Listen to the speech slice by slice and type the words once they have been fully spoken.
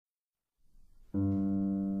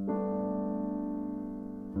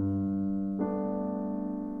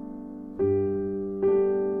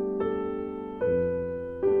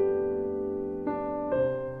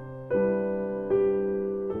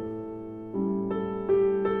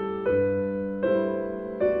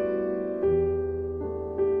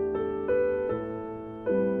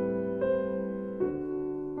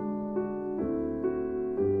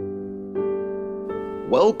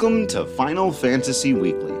Welcome to Final Fantasy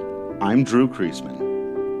Weekly. I'm Drew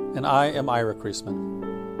Kreisman. And I am Ira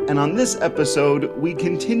Kreisman. And on this episode, we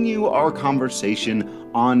continue our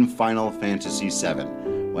conversation on Final Fantasy VII.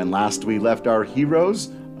 When last we left our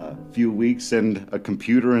heroes, a few weeks and a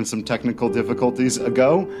computer and some technical difficulties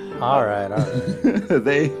ago. All right.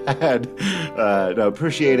 They had,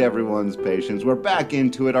 appreciate everyone's patience. We're back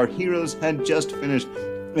into it. Our heroes had just finished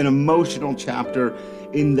an emotional chapter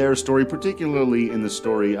in their story, particularly in the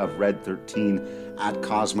story of Red 13 at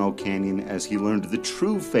Cosmo Canyon, as he learned the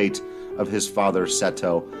true fate of his father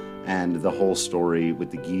Seto and the whole story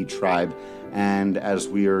with the Gi tribe. And as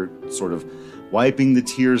we are sort of wiping the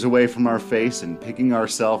tears away from our face and picking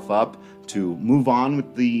ourselves up to move on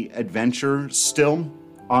with the adventure, still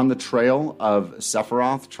on the trail of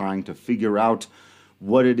Sephiroth, trying to figure out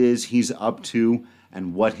what it is he's up to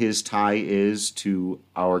and what his tie is to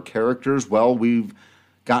our characters, well, we've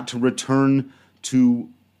got to return to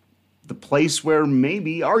the place where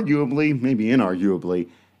maybe, arguably, maybe inarguably,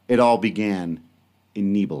 it all began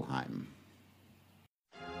in Nibelheim.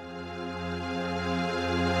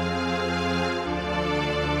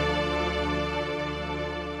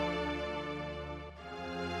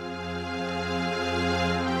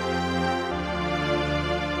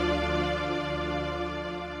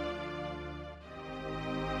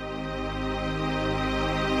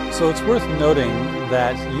 So it's worth noting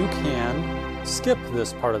that you can skip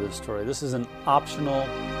this part of the story. This is an optional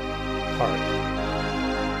part.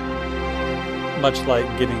 Much like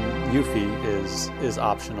getting Yuffie is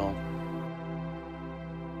optional.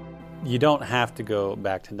 You don't have to go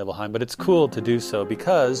back to Nibelheim, but it's cool to do so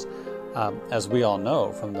because, as we all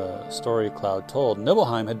know from the story Cloud told,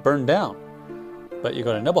 Nibelheim had burned down. But you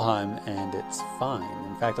go to Nibelheim and it's fine.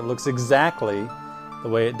 In fact, it looks exactly the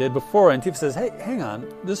way it did before. And Tifa says, hey, hang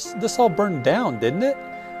on, this all burned down, didn't it?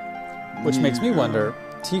 Which makes me wonder,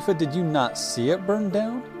 Tifa, did you not see it burn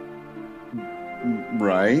down?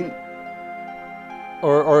 Right.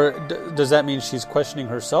 Or does that mean she's questioning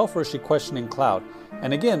herself, or is she questioning Cloud?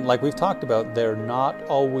 And again, like we've talked about, they're not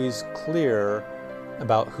always clear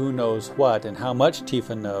about who knows what and how much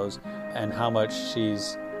Tifa knows and how much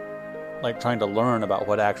she's like trying to learn about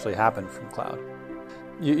what actually happened from Cloud.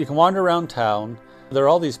 You can wander around town. There are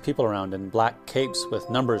all these people around in black capes with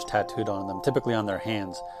numbers tattooed on them, typically on their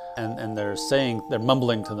hands. And they're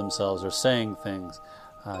mumbling to themselves or saying things.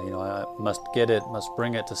 I must get it, must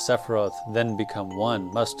bring it to Sephiroth, then become one.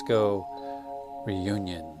 Must go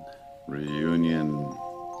reunion. Reunion.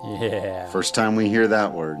 Yeah. First time we hear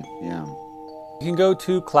that word, yeah. You can go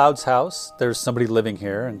to Cloud's house. There's somebody living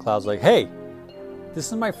here, and Cloud's like, hey, this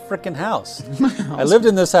is my frickin' house. I lived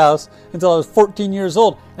in this house until I was 14 years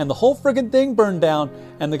old, and the whole frickin' thing burned down,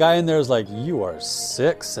 and the guy in there is like, you are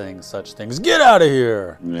sick saying such things. Get out of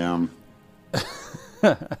here! Yeah.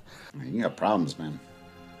 You got problems, man.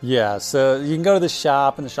 Yeah, so you can go to the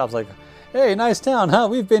shop, and the shop's like, hey, nice town, huh?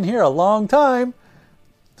 We've been here a long time.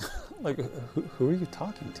 Like, who are you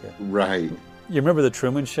talking to? Right. You remember the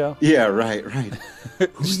Truman Show? Yeah, right. Who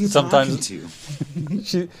are you talking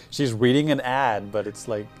to? She's reading an ad, but it's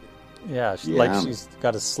like, like she's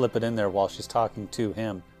got to slip it in there while she's talking to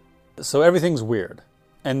him. So everything's weird.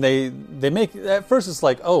 And they make, at first it's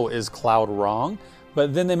like, oh, is Cloud wrong?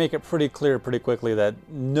 But then they make it pretty clear pretty quickly that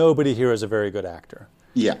nobody here is a very good actor.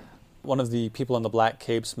 Yeah. One of the people in the black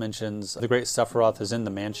capes mentions the great Sephiroth is in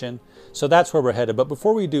the mansion. So that's where we're headed. But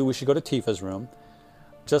before we do, we should go to Tifa's room.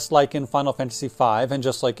 Just like in Final Fantasy V, and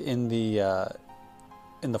just like in the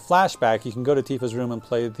flashback, you can go to Tifa's room and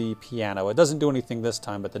play the piano. It doesn't do anything this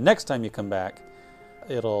time, but the next time you come back,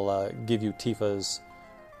 it'll give you Tifa's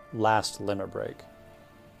last limit break.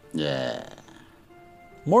 Yeah.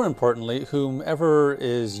 More importantly, whomever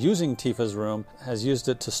is using Tifa's room has used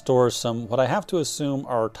it to store some, what I have to assume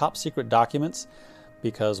are top secret documents,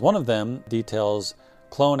 because one of them details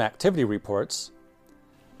clone activity reports.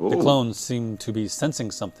 Ooh. The clones seem to be sensing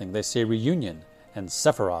something. They say reunion and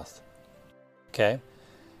Sephiroth. Okay?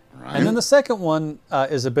 Right. And then the second one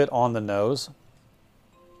is a bit on the nose.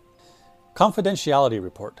 Confidentiality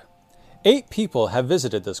report. 8 people have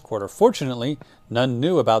visited this quarter. Fortunately, none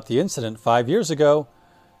knew about the incident 5 years ago.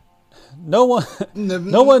 No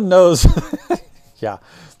one knows. Yeah.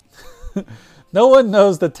 No one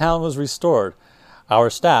knows the town was restored. Our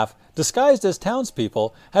staff, disguised as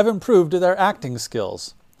townspeople, have improved their acting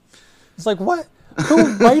skills. It's like, what?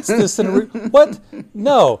 Who writes this? What?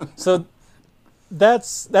 No. So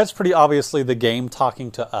that's pretty obviously the game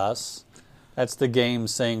talking to us. That's the game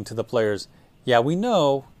saying to the players, yeah, we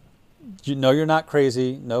know. You know you're not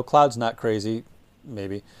crazy. No, Cloud's not crazy.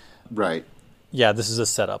 Maybe. Right. Yeah, this is a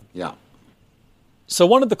setup. Yeah. So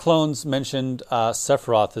one of the clones mentioned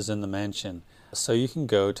Sephiroth is in the mansion. So you can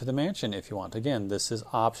go to the mansion if you want. Again, this is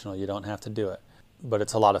optional. You don't have to do it. But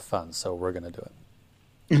it's a lot of fun, so we're going to do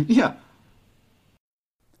it. Yeah.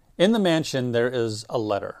 In the mansion, there is a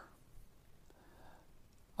letter.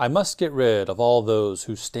 I must get rid of all those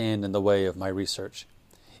who stand in the way of my research.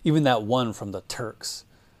 Even that one from the Turks.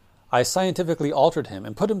 I scientifically altered him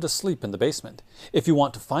and put him to sleep in the basement. If you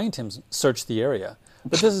want to find him, search the area.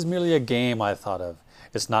 But this is merely a game I thought of.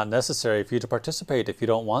 It's not necessary for you to participate if you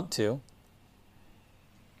don't want to.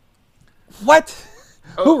 What?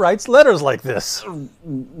 Who writes letters like this?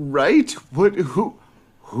 Right? Who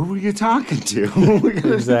are you talking to?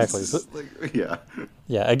 Exactly. Yeah.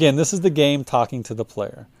 Yeah, again, this is the game talking to the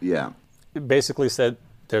player. Yeah. It basically said,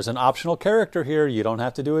 there's an optional character here. You don't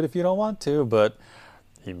have to do it if you don't want to, but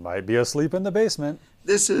he might be asleep in the basement.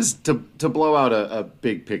 This is, to blow out a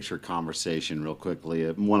big picture conversation real quickly,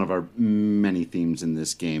 one of our many themes in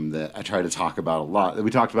this game that I try to talk about a lot, that we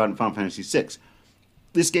talked about in Final Fantasy VI.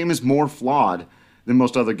 This game is more flawed than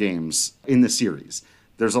most other games in the series.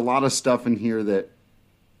 There's a lot of stuff in here that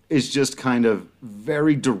is just kind of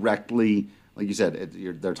very directly, like you said,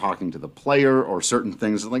 they're talking to the player, or certain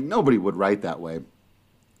things, like nobody would write that way.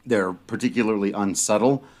 They're particularly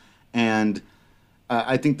unsubtle, and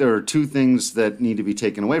I think there are two things that need to be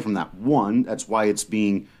taken away from that. One, that's why it's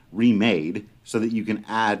being remade, so that you can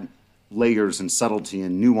add layers and subtlety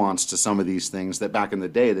and nuance to some of these things that back in the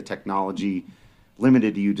day, the technology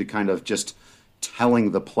limited you to kind of just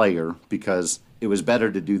telling the player, because it was better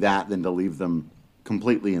to do that than to leave them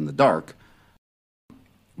completely in the dark.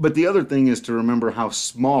 But the other thing is to remember how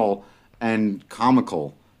small and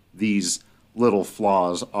comical these little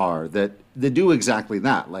flaws are that do exactly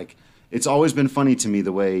that. Like, it's always been funny to me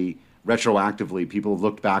the way retroactively people have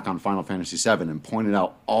looked back on Final Fantasy VII and pointed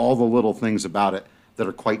out all the little things about it that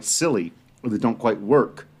are quite silly or that don't quite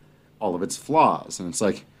work, all of its flaws. And it's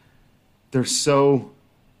like, they're so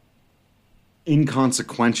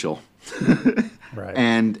inconsequential Right.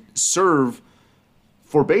 and serve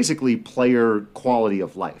for basically player quality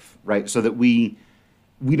of life, right? So that we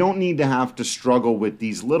don't need to have to struggle with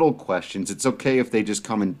these little questions. It's okay if they just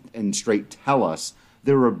come and straight tell us.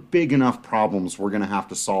 There are big enough problems we're going to have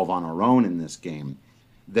to solve on our own in this game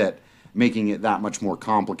that making it that much more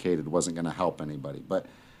complicated wasn't going to help anybody. But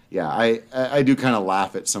yeah, I do kind of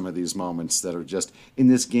laugh at some of these moments that are just in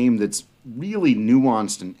this game that's really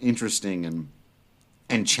nuanced and interesting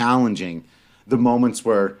and challenging. The moments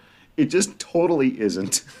where it just totally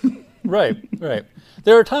isn't. Right.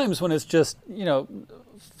 There are times when it's just,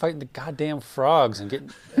 fighting the goddamn frogs and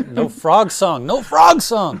getting no frog song.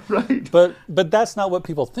 Right. But that's not what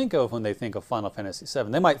people think of when they think of Final Fantasy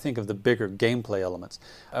VII. They might think of the bigger gameplay elements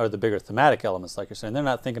or the bigger thematic elements, like you're saying. They're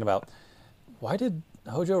not thinking about, why did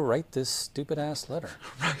Hojo write this stupid-ass letter?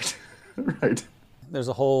 Right. There's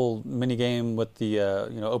a whole mini game with the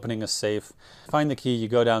opening a safe. Find the key, you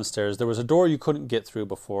go downstairs. There was a door you couldn't get through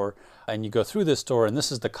before, and you go through this door, and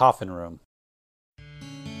this is the coffin room.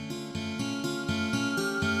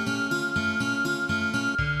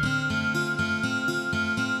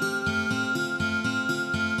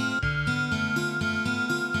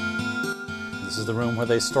 This is the room where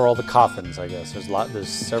they store all the coffins, I guess. There's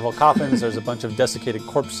several coffins. There's a bunch of desiccated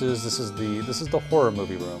corpses. This is the horror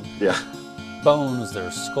movie room. Yeah. Bones,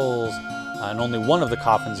 there's skulls, and only one of the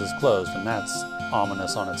coffins is closed, and that's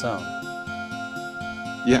ominous on its own.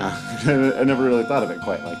 Yeah, I never really thought of it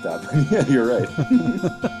quite like that, but yeah, you're right.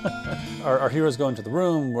 Our heroes go into the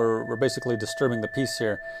room. We're basically disturbing the peace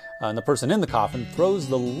here, and the person in the coffin throws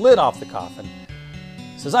the lid off the coffin.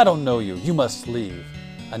 Says, "I don't know you. You must leave.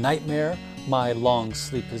 A nightmare? My long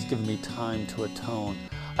sleep has given me time to atone.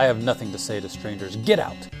 I have nothing to say to strangers. Get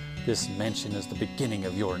out. This mansion is the beginning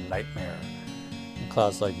of your nightmare."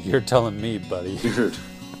 Cloud's like, "You're telling me, buddy." Dude.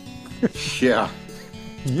 Yeah.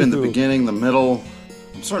 It's been the beginning, the middle.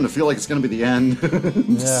 I'm starting to feel like it's going to be the end.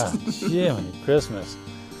 Yeah. Jiminy Christmas.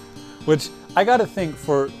 Which, I got to think,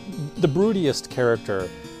 for the broodiest character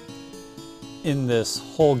in this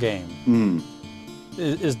whole game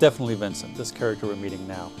is definitely Vincent, this character we're meeting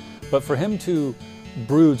now. But for him to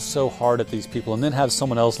brood so hard at these people and then have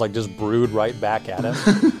someone else like just brood right back at him,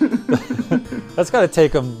 that's got to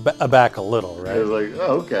take him aback a little, right? I was like,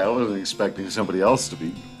 oh, okay, I wasn't expecting somebody else to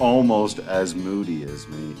be almost as moody as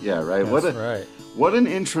me. Yeah, right? Right. What an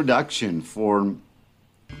introduction for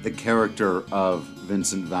the character of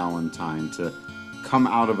Vincent Valentine to come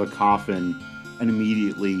out of a coffin and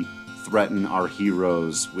immediately threaten our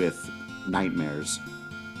heroes with nightmares.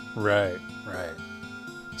 Right.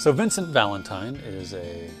 So Vincent Valentine is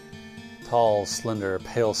a tall, slender,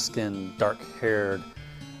 pale-skinned, dark-haired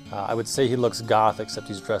I would say he looks goth, except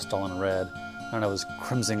he's dressed all in red. I don't know, is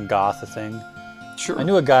Crimson Goth a thing? Sure. I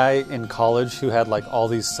knew a guy in college who had like all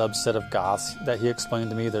these subset of goths that he explained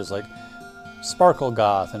to me. There's like Sparkle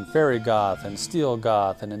Goth and Fairy Goth and Steel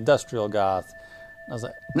Goth and Industrial Goth. I was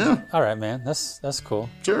like, Yeah. all right, man, that's cool.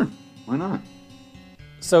 Sure. Why not?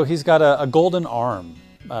 So he's got a golden arm.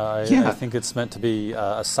 Yeah. I think it's meant to be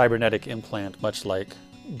a cybernetic implant, much like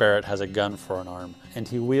Barrett has a gun for an arm. And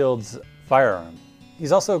he wields firearm.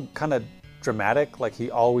 He's also kind of dramatic, like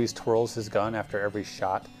he always twirls his gun after every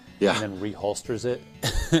shot. Yeah. And then reholsters it.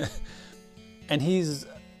 And he's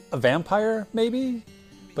a vampire, maybe?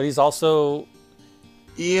 But he's also...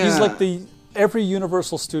 Yeah. He's like every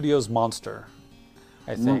Universal Studios monster,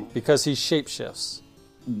 I think, because he shapeshifts.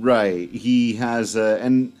 Right. He has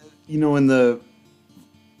and you know, in the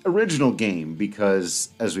original game, because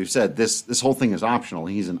as we've said, this whole thing is optional.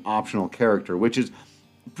 He's an optional character, which is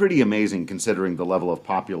pretty amazing considering the level of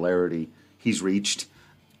popularity he's reached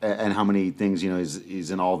and how many things, you know, he's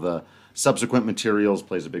in all the subsequent materials,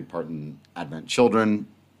 plays a big part in Advent Children,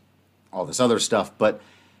 all this other stuff, but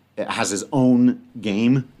it has his own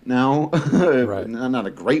game now. Right. Not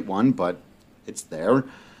a great one, but it's there.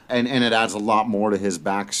 And it adds a lot more to his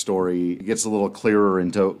backstory. It gets a little clearer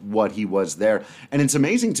into what he was there. And it's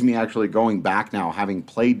amazing to me, actually, going back now, having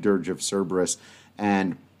played Dirge of Cerberus,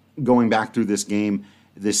 and going back through this game,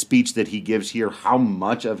 the speech that he gives here, how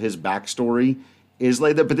much of his backstory is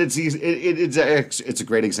laid there. But it's a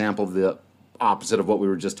great example of the opposite of what we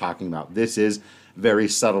were just talking about. This is very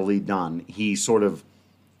subtly done. He sort of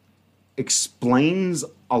explains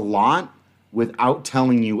a lot without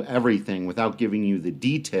telling you everything, without giving you the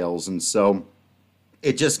details. And so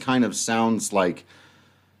it just kind of sounds like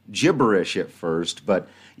gibberish at first. But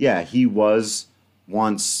yeah, he was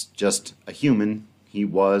once just a human. He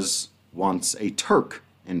was once a Turk,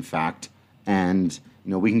 in fact. And,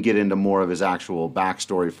 you know, we can get into more of his actual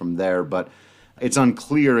backstory from there. But it's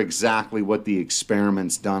unclear exactly what the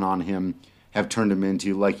experiments done on him have turned him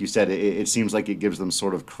into. Like you said, it seems like it gives them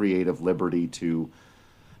sort of creative liberty to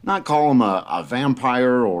not call him a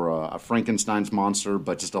vampire or a Frankenstein's monster,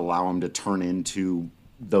 but just allow him to turn into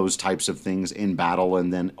those types of things in battle.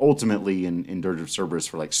 And then ultimately in Dirge of Cerberus,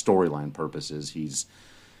 for like storyline purposes, he's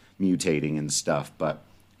mutating and stuff. But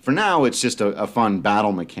for now, it's just a fun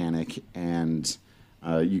battle mechanic, and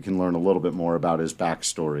you can learn a little bit more about his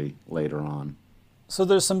backstory later on. So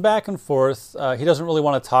there's some back and forth. He doesn't really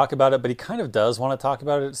want to talk about it, but he kind of does want to talk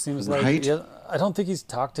about it, it seems like. Right. I don't think he's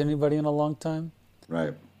talked to anybody in a long time.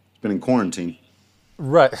 Right. He's been in quarantine.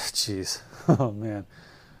 Right. Jeez. Oh, man.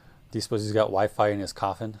 Do you suppose he's got Wi-Fi in his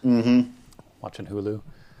coffin? Mm-hmm. Watching Hulu?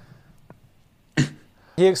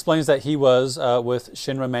 He explains that he was with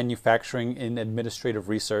Shinra Manufacturing in Administrative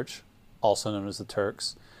Research, also known as the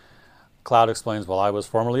Turks. Cloud explains, well, I was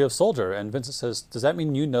formerly a soldier. And Vincent says, does that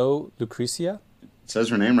mean you know Lucretia? It says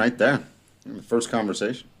her name right there in the first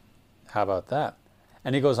conversation. How about that?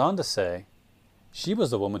 And he goes on to say, she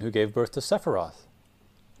was the woman who gave birth to Sephiroth.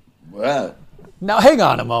 Well, Now, hang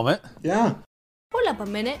on a moment. yeah. Hold up a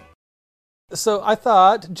minute. So I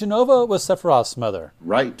thought Genova was Sephiroth's mother.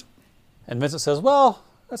 Right. And Vincent says, well,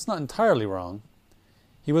 that's not entirely wrong.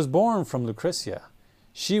 He was born from Lucretia.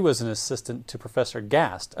 She was an assistant to Professor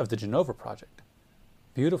Gast of the Genova Project.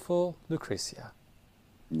 Beautiful Lucretia.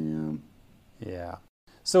 Yeah. Yeah.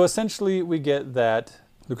 So essentially we get that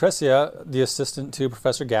Lucretia, the assistant to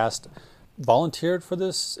Professor Gast, volunteered for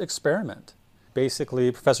this experiment.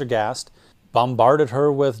 Basically, Professor Gast bombarded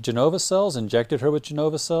her with Genova cells, injected her with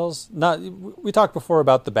Genova cells. We talked before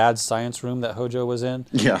about the bad science room that Hojo was in.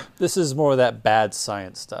 Yeah. This is more of that bad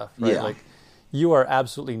science stuff, right? Yeah. Like, you are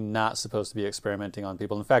absolutely not supposed to be experimenting on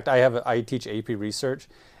people. In fact, I teach AP research,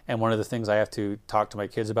 and one of the things I have to talk to my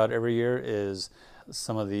kids about every year is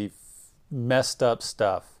some of the messed up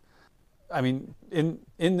stuff. I mean, in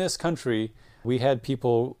this country, we had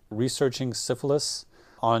people researching syphilis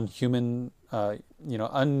on human,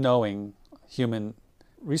 unknowing human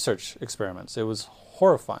research experiments. It was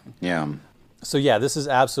horrifying. Yeah. So yeah, this is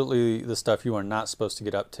absolutely the stuff you are not supposed to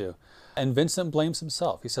get up to. And Vincent blames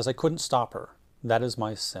himself. He says, I couldn't stop her. That is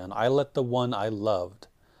my sin. I let the one I loved,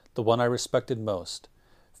 the one I respected most,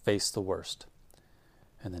 face the worst.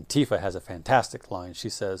 And then Tifa has a fantastic line. She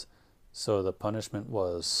says, so the punishment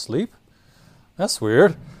was sleep? That's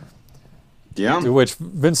weird. Yeah. To which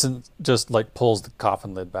Vincent just like pulls the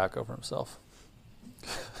coffin lid back over himself.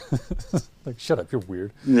 Like, shut up, you're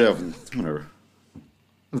weird. Yeah, whatever.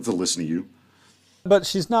 Let's listen to you. But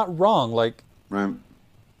she's not wrong. Like, Right.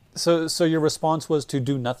 so your response was to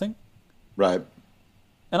do nothing? Right.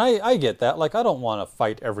 And I get that. Like, I don't want to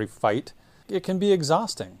fight every fight. It can be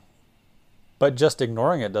exhausting. But just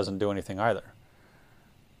ignoring it doesn't do anything either.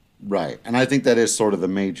 Right. And I think that is sort of the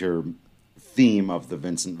major theme of the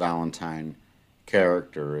Vincent Valentine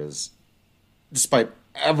character is, despite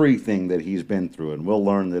everything that he's been through, and we'll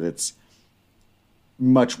learn that it's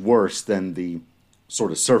much worse than the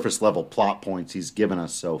sort of surface level plot points he's given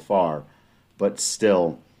us so far, but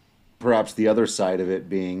still, perhaps the other side of it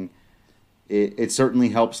being, it certainly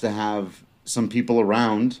helps to have some people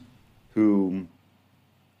around who,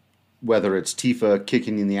 whether it's Tifa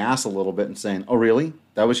kicking you in the ass a little bit and saying, oh, really?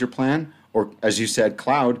 That was your plan? Or, as you said,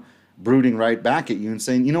 Cloud brooding right back at you and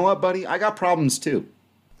saying, you know what, buddy? I got problems, too.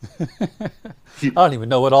 I don't even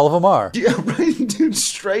know what all of them are. Yeah, right, dude,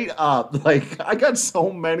 straight up. Like, I got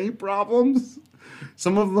so many problems.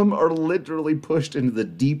 Some of them are literally pushed into the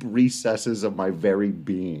deep recesses of my very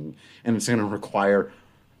being. And it's going to require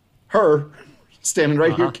her standing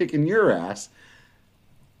right here kicking your ass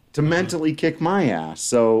to mentally kick my ass.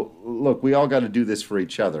 So, look, we all got to do this for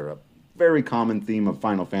each other. A very common theme of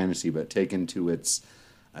Final Fantasy, but taken to its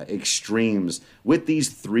extremes with these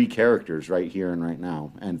three characters right here and right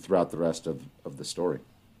now and throughout the rest of the story.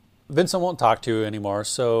 Vincent won't talk to you anymore,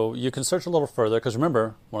 so you can search a little further, because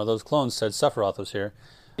remember, one of those clones said Sephiroth was here.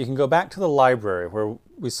 You can go back to the library where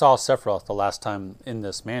we saw Sephiroth the last time in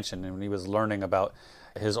this mansion, and when he was learning about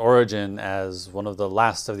his origin as one of the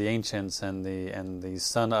last of the ancients and the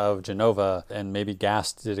son of Jenova, and maybe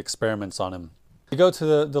Gast did experiments on him. You go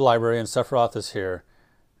to the library and Sephiroth is here.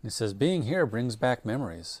 He says, being here brings back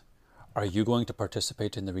memories. Are you going to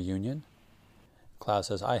participate in the reunion? Cloud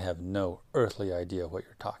says, I have no earthly idea what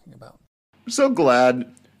you're talking about. I'm so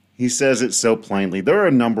glad he says it so plainly. There are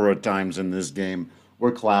a number of times in this game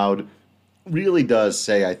where Cloud really does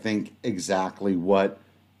say, I think, exactly what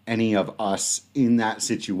any of us in that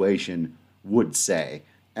situation would say.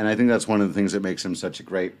 And I think that's one of the things that makes him such a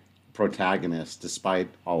great protagonist, despite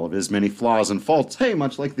all of his many flaws and faults. Hey,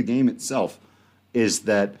 much like the game itself, is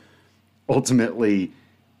that ultimately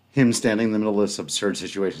him standing in the middle of this absurd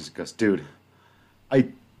situation goes, dude, I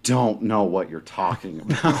don't know what you're talking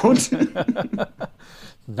about.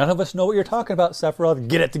 None of us know what you're talking about, Sephiroth.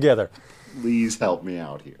 Get it together. Please help me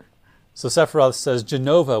out here. So Sephiroth says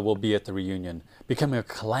Jenova will be at the reunion, becoming a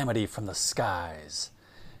calamity from the skies.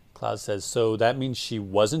 Cloud says, so that means she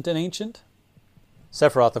wasn't an ancient?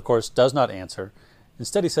 Sephiroth, of course, does not answer.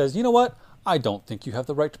 Instead he says, you know what? I don't think you have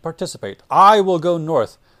the right to participate. I will go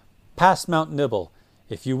north, past Mount Nibble.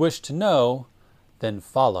 If you wish to know, then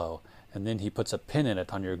follow. And then he puts a pin in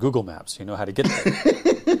it on your Google Maps so you know how to get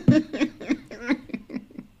there.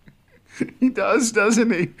 He does,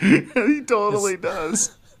 doesn't he? He totally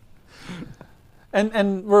does.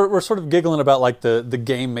 And we're sort of giggling about like the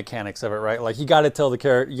game mechanics of it, right? Like you got to tell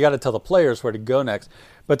the players where to go next.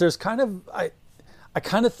 But there's kind of I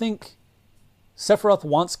kind of think Sephiroth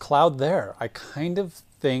wants Cloud there. I kind of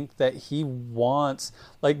think that he wants,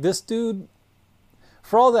 like, this dude,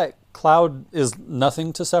 for all that Cloud is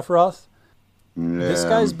nothing to Sephiroth, this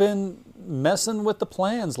guy's been messing with the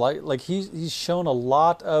plans. Like he's shown a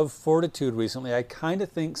lot of fortitude recently. I kind of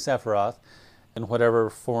think Sephiroth, in whatever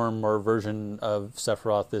form or version of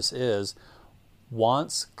Sephiroth this is,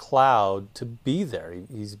 wants Cloud to be there.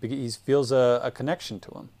 He feels a connection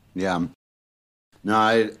to him. Yeah. No,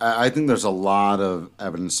 I think there's a lot of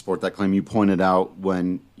evidence to support that claim. You pointed out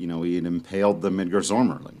when, he had impaled the Midgar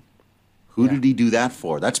Zormerling. Who did he do that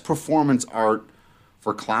for? That's performance art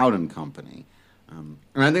for Cloud and company. And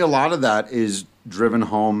I think a lot of that is driven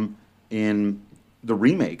home in the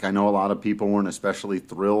remake. I know a lot of people weren't especially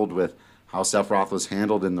thrilled with how Sephiroth was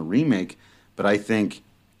handled in the remake, but I think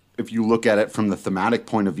if you look at it from the thematic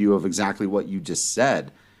point of view of exactly what you just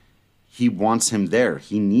said, he wants him there.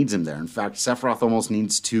 He needs him there. In fact, Sephiroth almost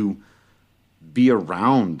needs to be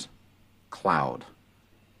around Cloud.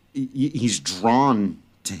 He's drawn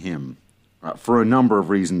to him for a number of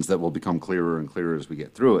reasons that will become clearer and clearer as we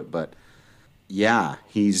get through it. But yeah,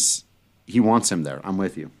 he wants him there. I'm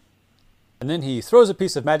with you. And then he throws a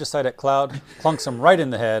piece of magicite at Cloud, clunks him right in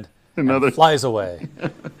the head, and flies away.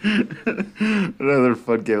 Another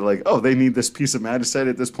fun game, like, oh, they need this piece of magicite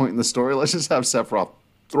at this point in the story. Let's just have Sephiroth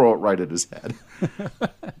throw it right at his head.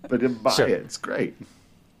 But buy it. It's great.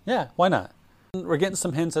 Yeah, why not? We're getting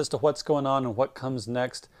some hints as to what's going on and what comes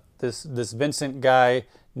next. This Vincent guy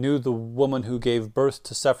knew the woman who gave birth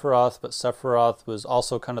to Sephiroth, but Sephiroth was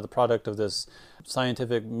also kind of the product of this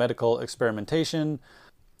scientific medical experimentation.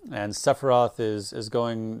 And Sephiroth is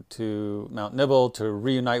going to Mount Nibble to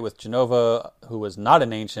reunite with Jenova, who was not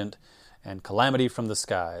an ancient, and Calamity from the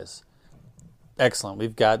skies. Excellent.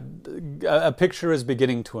 We've got a picture is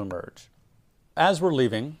beginning to emerge. As we're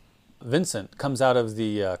leaving, Vincent comes out of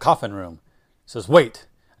the coffin room. He says, wait.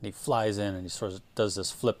 And he flies in and he sort of does this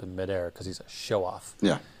flip in midair because he's a show-off.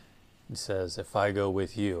 Yeah. He says, if I go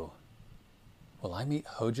with you, will I meet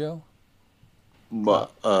Hojo?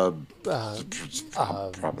 But, probably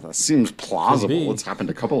that seems plausible. It's happened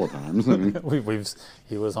a couple of times. I mean,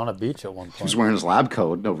 he was on a beach at one point. he was wearing his lab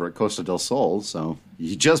coat over at Costa del Sol, so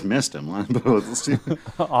you just missed him. Let's see.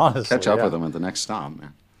 Honestly, Catch up with him at the next stop,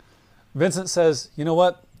 man. Vincent says, you know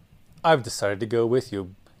what? I've decided to go with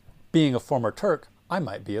you. Being a former Turk, I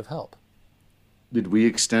might be of help. Did we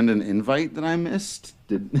extend an invite that I missed?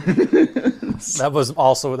 That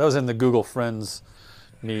was in the Google Friends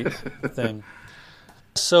meet thing.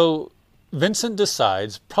 So Vincent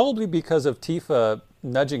decides, probably because of Tifa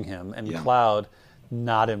nudging him and Cloud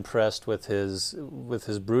not impressed with his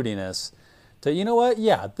broodiness, that, you know what?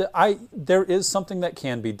 Yeah, there is something that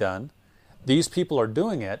can be done. These people are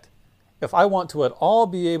doing it. If I want to at all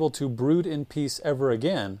be able to brood in peace ever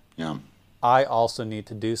again, I also need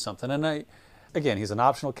to do something. And again, he's an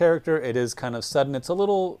optional character. It is kind of sudden. It's a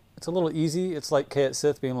little easy. It's like Kate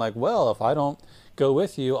Sith being like, well, if I don't go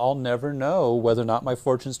with you, I'll never know whether or not my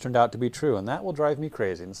fortunes turned out to be true, and that will drive me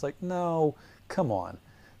crazy. And it's like, no, come on.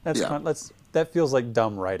 That feels like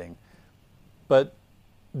dumb writing. But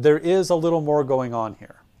there is a little more going on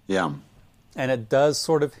here. Yeah. And it does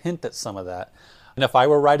sort of hint at some of that. And if I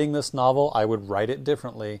were writing this novel, I would write it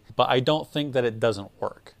differently, but I don't think that it doesn't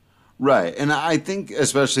work. Right. And I think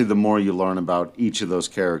especially the more you learn about each of those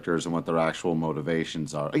characters and what their actual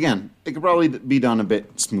motivations are, again, it could probably be done a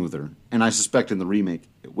bit smoother. And I suspect in the remake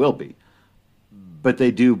it will be. But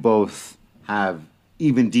they do both have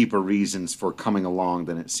even deeper reasons for coming along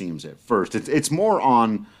than it seems at first. It's more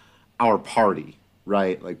on our party,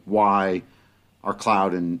 right? Like, why are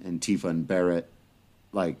Cloud and Tifa and Barrett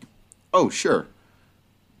like, oh, sure,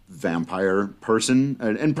 vampire person.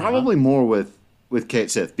 And probably more with Kate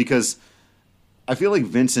Sith, because I feel like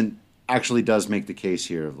Vincent actually does make the case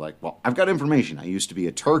here of like, well, I've got information. I used to be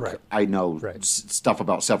a Turk. Right. I know stuff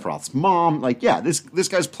about Sephiroth's mom. Like, yeah, this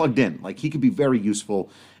guy's plugged in. Like, he could be very useful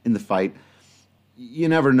in the fight. You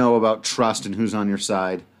never know about trust and who's on your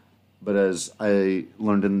side. But as I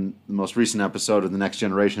learned in the most recent episode of The Next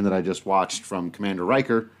Generation that I just watched from Commander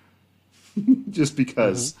Riker, just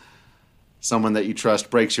because someone that you trust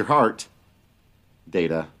breaks your heart,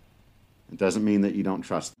 Data, it doesn't mean that you don't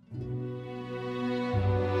trust.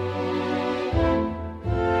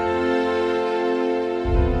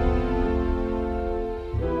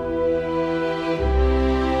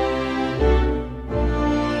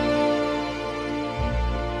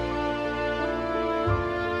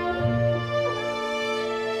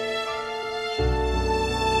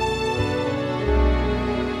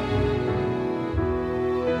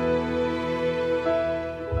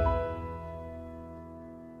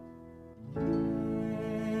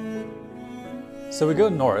 So we go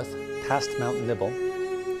north, past Mount Nibble,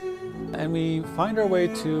 and we find our way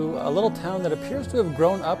to a little town that appears to have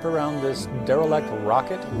grown up around this derelict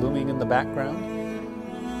rocket looming in the background.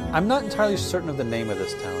 I'm not entirely certain of the name of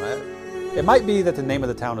this town. It might be that the name of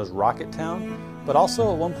the town is Rocket Town, but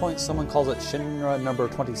also at one point someone calls it Shinra number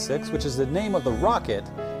 26, which is the name of the rocket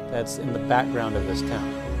that's in the background of this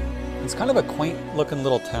town. It's kind of a quaint-looking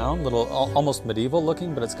little town, almost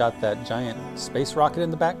medieval-looking, but it's got that giant space rocket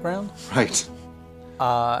in the background. Right.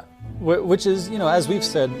 Which is, as we've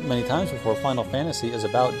said many times before, Final Fantasy is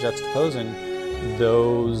about juxtaposing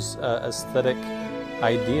those aesthetic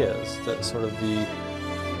ideas, that sort of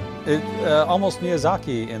almost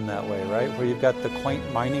Miyazaki in that way, right? Where you've got the quaint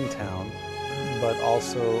mining town, but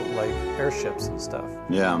also like airships and stuff.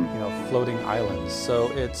 Yeah. Floating islands. So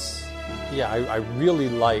it's, I really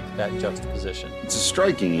like that juxtaposition. It's a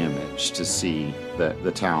striking image to see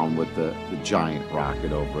the town with the giant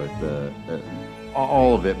rocket over it,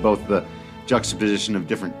 all of it, both the juxtaposition of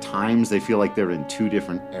different times. They feel like they're in two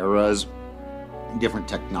different eras, different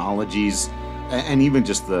technologies, and even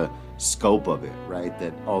just the scope of it, right?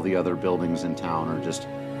 That all the other buildings in town are just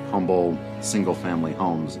humble single-family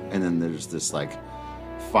homes, and then there's this like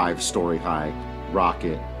 5-story high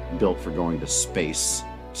rocket built for going to space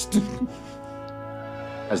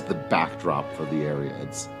as the backdrop for the area.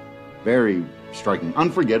 It's very striking,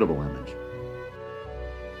 unforgettable image.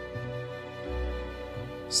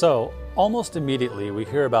 So, almost immediately, we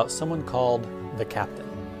hear about someone called the Captain.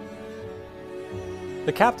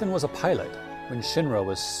 The Captain was a pilot when Shinra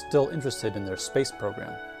was still interested in their space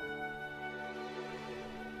program.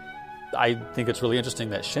 I think it's really interesting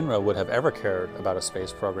that Shinra would have ever cared about a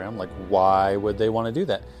space program. Like, why would they want to do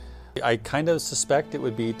that? I kind of suspect it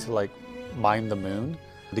would be to, like, mine the moon,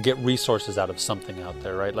 to get resources out of something out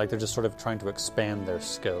there, right? Like, they're just sort of trying to expand their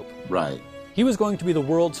scope. Right. He was going to be the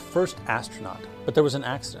world's first astronaut, but there was an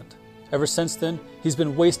accident. Ever since then, he's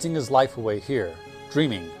been wasting his life away here,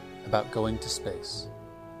 dreaming about going to space.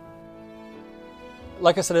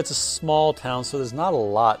 Like I said, it's a small town, so there's not a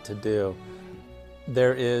lot to do.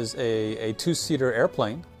 There is a two-seater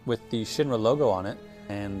airplane with the Shinra logo on it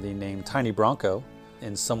and the name Tiny Bronco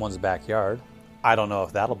in someone's backyard. I don't know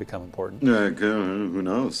if that'll become important. Who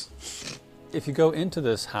knows? If you go into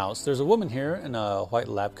this house, there's a woman here in a white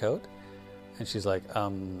lab coat, and she's like,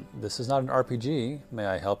 this is not an RPG. May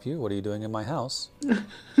I help you? What are you doing in my house?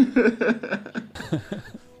 The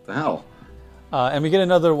hell? And we get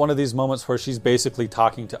another one of these moments where she's basically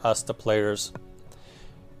talking to us, the players.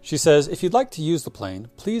 She says, if you'd like to use the plane,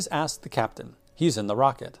 please ask the captain. He's in the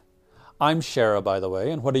rocket. I'm Shara, by the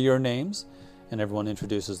way, and what are your names? And everyone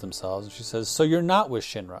introduces themselves. And she says, so you're not with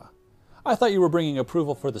Shinra. I thought you were bringing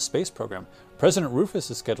approval for the space program. President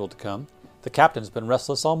Rufus is scheduled to come. The captain's been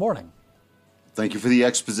restless all morning. Thank you for the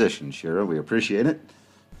exposition, Shira. We appreciate it.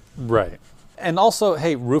 Right. And also,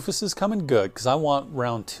 hey, Rufus is coming good, because I want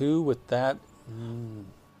round 2 with that.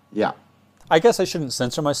 Yeah. I guess I shouldn't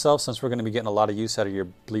censor myself since we're going to be getting a lot of use out of your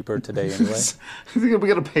bleeper today anyway. I think we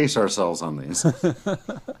got to pace ourselves on these.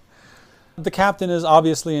 The captain is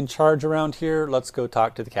obviously in charge around here. Let's go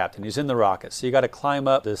talk to the captain. He's in the rocket. So you got to climb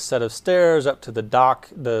up this set of stairs up to the dock,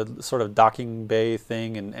 the sort of docking bay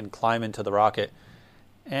thing, and climb into the rocket.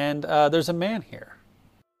 And there's a man here.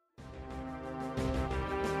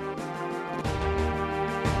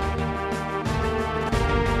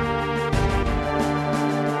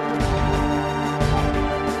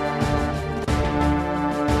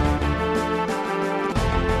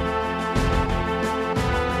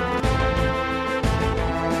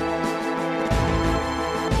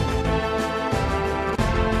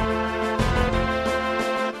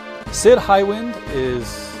 Sid Highwind is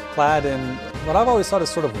clad in what I've always thought is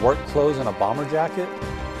sort of work clothes and a bomber jacket.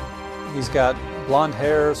 He's got blonde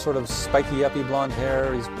hair, sort of spiky, uppy blonde hair.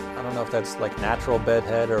 I don't know if that's like natural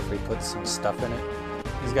bedhead or if he puts some stuff in it.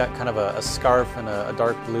 He's got kind of a scarf and a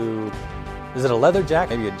dark blue, is it a leather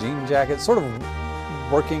jacket? Maybe a jean jacket, sort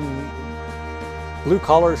of working blue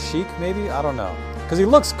collar chic maybe? I don't know. Because he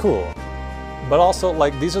looks cool. But also,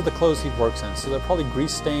 like, these are the clothes he works in, so they're probably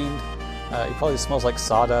grease stained. He probably smells like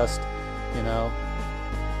sawdust, you know.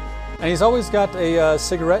 And he's always got a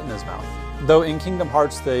cigarette in his mouth. Though in Kingdom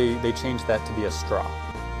Hearts, they changed that to be a straw.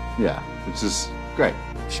 Yeah, which is great.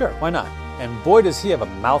 Sure, why not? And boy, does he have a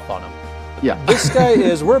mouth on him. Yeah. This guy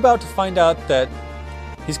we're about to find out that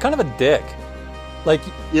he's kind of a dick. Like,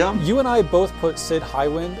 yeah. You and I both put Sid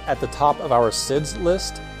Highwind at the top of our Sids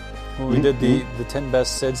list when we did the 10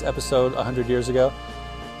 Best Sids episode 100 years ago.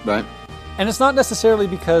 Right. And it's not necessarily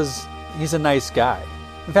because he's a nice guy.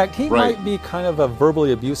 In fact, he might be kind of a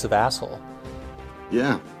verbally abusive asshole.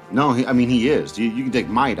 Yeah. No, he is. You can take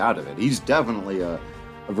might out of it. He's definitely a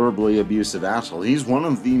verbally abusive asshole. He's one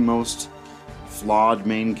of the most flawed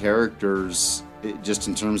main characters, just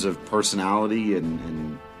in terms of personality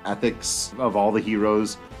and ethics of all the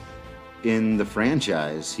heroes in the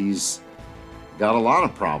franchise. He's got a lot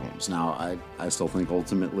of problems. Now, I still think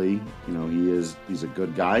ultimately, he's a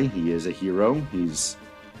good guy. He is a hero. He's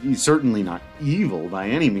certainly not evil by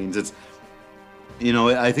any means. It's,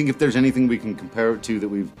 I think if there's anything we can compare it to that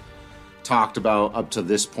we've talked about up to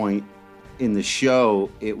this point in the show,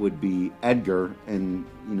 it would be Edgar and,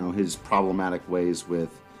 his problematic ways with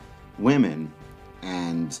women,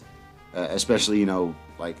 and especially,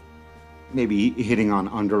 like maybe hitting on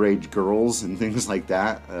underage girls and things like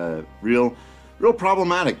that. Real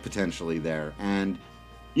problematic potentially there. And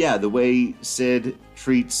yeah, the way Sid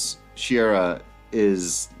treats Shira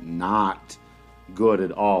is not good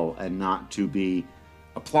at all and not to be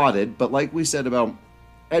applauded. But like we said about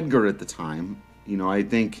Edgar at the time, I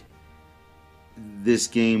think this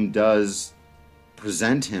game does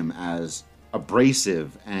present him as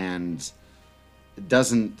abrasive and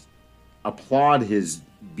doesn't applaud his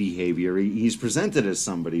behavior. He's presented as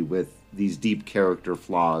somebody with these deep character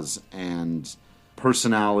flaws and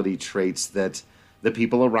personality traits that the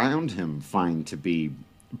people around him find to be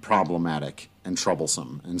problematic and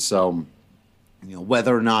troublesome. And so,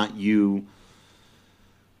 whether or not you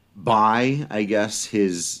buy, I guess,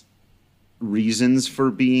 his reasons for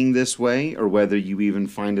being this way, or whether you even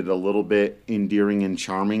find it a little bit endearing and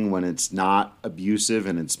charming when it's not abusive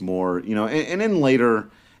and it's more, and in later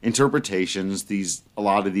interpretations, a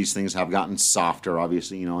lot of these things have gotten softer,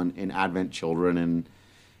 obviously, in Advent Children and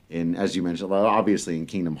in, as you mentioned, obviously in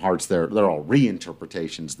Kingdom Hearts, they're all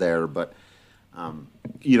reinterpretations there, but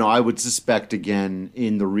I would suspect again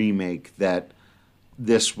in the remake that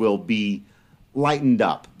this will be lightened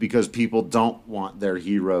up because people don't want their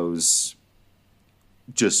heroes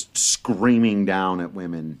just screaming down at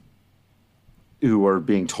women who are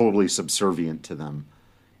being totally subservient to them.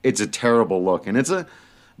 It's a terrible look, and it's a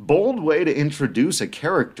bold way to introduce a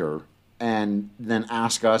character and then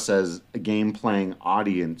ask us as a game-playing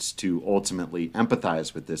audience to ultimately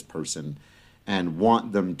empathize with this person and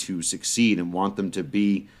want them to succeed and want them to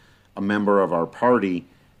be a member of our party.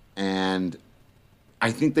 And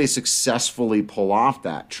I think they successfully pull off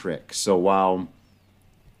that trick. So while,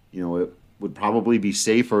 it would probably be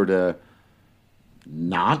safer to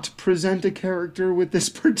not present a character with this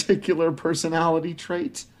particular personality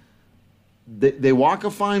trait, they walk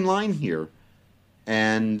a fine line here.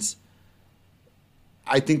 And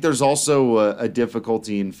I think there's also a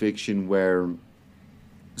difficulty in fiction where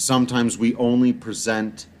sometimes we only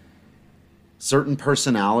present certain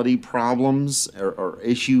personality problems or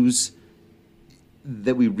issues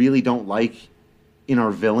that we really don't like in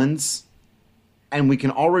our villains, and we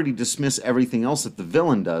can already dismiss everything else that the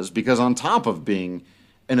villain does, because on top of being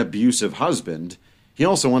an abusive husband, he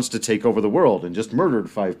also wants to take over the world and just murdered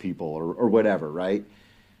 5 people or whatever, right?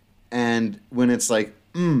 And when it's like,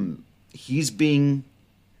 he's being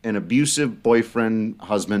an abusive boyfriend,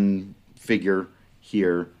 husband figure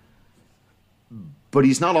here, but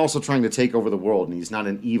he's not also trying to take over the world, and he's not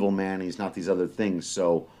an evil man, he's not these other things.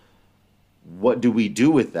 So what do we do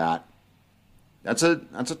with that? That's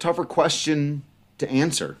a tougher question to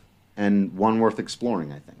answer, and one worth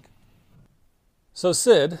exploring, I think. So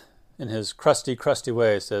Sid, in his crusty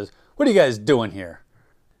way, says, "What are you guys doing here?"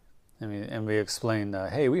 And we explain,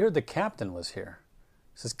 "Hey, we heard the captain was here."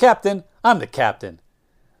 He says, "Captain? I'm the captain."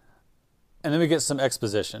 And then we get some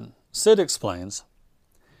exposition. Sid explains,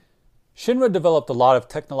 Shinra developed a lot of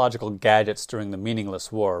technological gadgets during the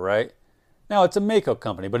meaningless war, right? Now it's a Mako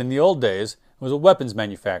company, but in the old days, it was a weapons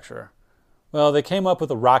manufacturer. Well, they came up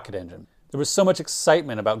with a rocket engine. There was so much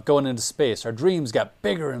excitement about going into space. Our dreams got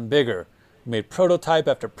bigger and bigger. We made prototype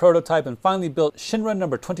after prototype and finally built Shinra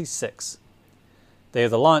number 26. Day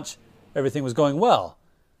of the launch, everything was going well.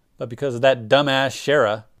 But because of that dumbass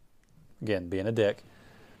Shara, again, being a dick,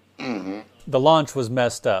 the launch was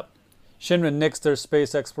messed up. Shinra nixed their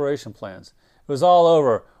space exploration plans. It was all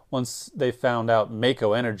over once they found out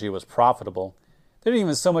Mako Energy was profitable. They didn't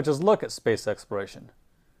even so much as look at space exploration.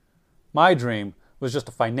 My dream was just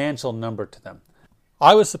a financial number to them.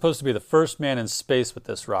 I was supposed to be the first man in space with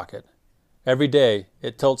this rocket. Every day,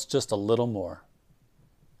 it tilts just a little more.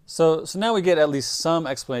 So now we get at least some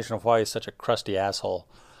explanation of why he's such a crusty asshole.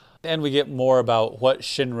 And we get more about what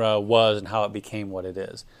Shinra was and how it became what it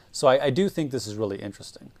is. So I do think this is really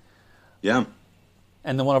interesting. Yeah.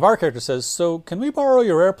 And then one of our characters says, "So can we borrow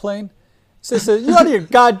your airplane?" Sid says, "You out of your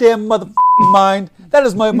goddamn motherfucking mind? That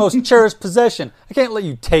is my most cherished possession. I can't let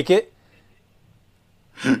you take it."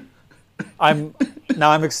 I'm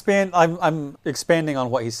expanding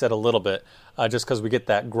on what he said a little bit, just because we get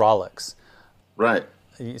that Grolix. Right.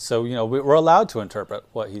 So, we're allowed to interpret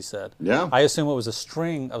what he said. Yeah. I assume it was a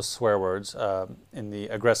string of swear words in the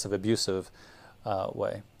aggressive, abusive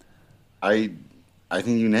way. I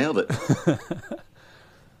think you nailed it.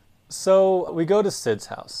 So we go to Sid's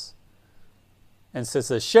house. And Sid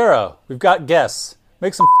says, "Shara, we've got guests.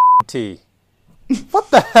 Make some tea." What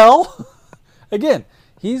the hell? Again,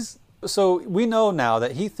 so we know now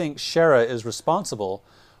that he thinks Shara is responsible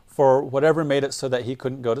for whatever made it so that he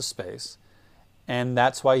couldn't go to space. And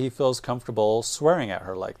that's why he feels comfortable swearing at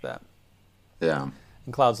her like that. Yeah.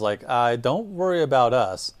 And Cloud's like, "Don't worry about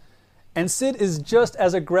us." And Sid is just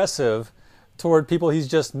as aggressive toward people he's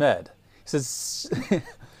just met.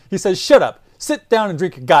 He says, "Shut up. Sit down and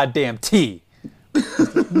drink your goddamn tea."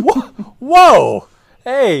 Whoa!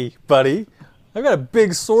 Hey, buddy. I've got a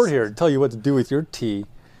big sword here to tell you what to do with your tea.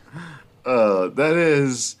 We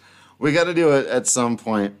got to do it at some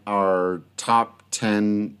point, our top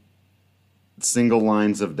 10 single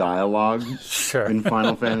lines of dialogue in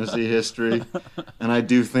Final Fantasy history. And I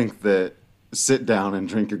do think that "sit down and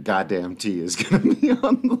drink your goddamn tea" is going to be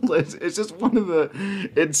on the list. It's just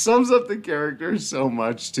it sums up the character so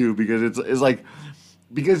much too, because it's like,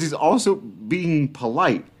 because he's also being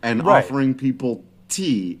polite and offering people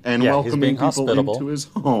tea and welcoming people into his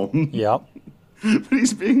home. Yep. But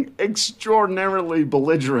he's being extraordinarily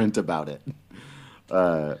belligerent about it,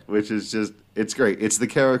 which is just, it's great. It's the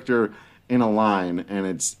character in a line, and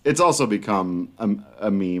it's also become a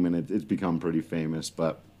meme, and it's become pretty famous.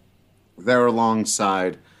 But they're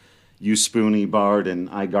alongside "You Spoony Bard" and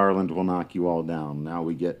 "I Garland will knock you all down." Now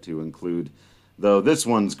we get to include, though this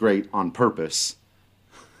one's great on purpose,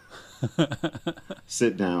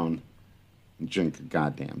 "Sit down and drink a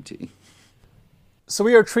goddamn tea." So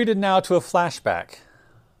we are treated now to a flashback,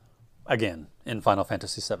 again, in Final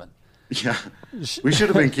Fantasy VII. Yeah, we should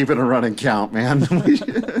have been keeping a running count, man. We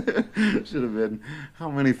should have been.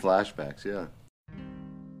 How many flashbacks? Yeah.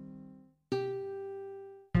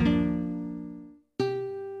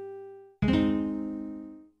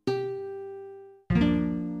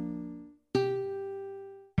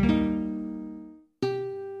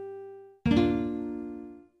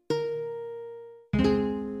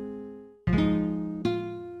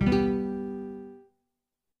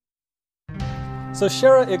 So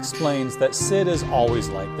Shara explains that Sid is always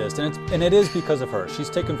like this, and it is because of her.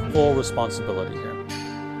 She's taken full responsibility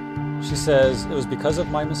here. She says, it was because of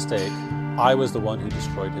my mistake. I was the one who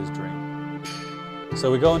destroyed his dream.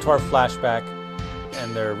 So we go into our flashback,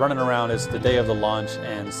 and they're running around. It's the day of the launch,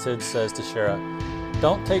 and Sid says to Shara,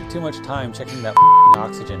 don't take too much time checking that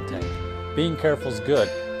oxygen tank. Being careful is good,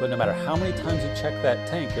 but no matter how many times you check that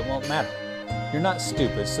tank, it won't matter. You're not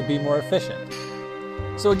stupid, so be more efficient.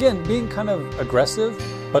 So again, being kind of aggressive,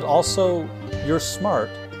 but also you're smart,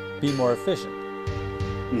 be more efficient.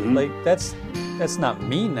 Mm-hmm. Like that's not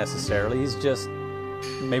mean necessarily. He's just,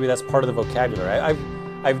 maybe that's part of the vocabulary.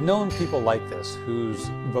 I've known people like this whose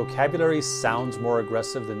vocabulary sounds more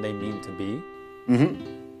aggressive than they mean to be.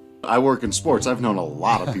 Mm-hmm. I work in sports. I've known a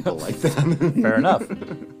lot of people like that. Fair enough.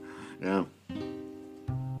 Yeah.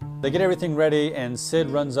 They get everything ready, and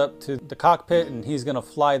Sid runs up to the cockpit, and he's going to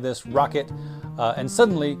fly this rocket. And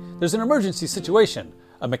suddenly, there's an emergency situation.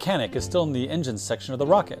 A mechanic is still in the engine section of the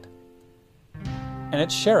rocket. And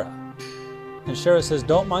it's Shara. And Shara says,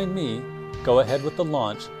 don't mind me. Go ahead with the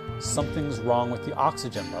launch. Something's wrong with the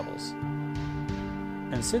oxygen levels.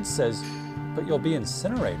 And Sid says, but you'll be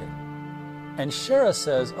incinerated. And Shara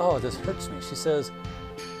says, oh, this hurts me. She says,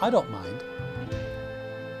 I don't mind.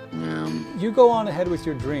 You go on ahead with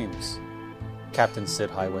your dreams, Captain Sid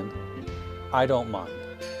Highwind. I don't mind.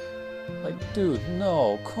 Like, dude,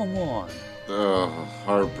 no, come on. Ugh,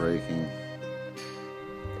 heartbreaking.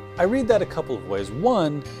 I read that a couple of ways.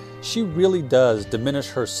 One, she really does diminish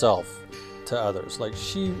herself to others. Like,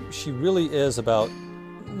 she really is about,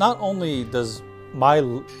 not only does my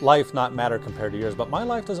life not matter compared to yours, but my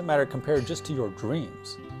life doesn't matter compared just to your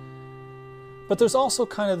dreams. But there's also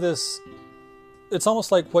kind of this, it's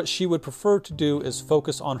almost like what she would prefer to do is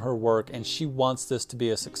focus on her work, and she wants this to be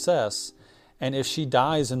a success. And if she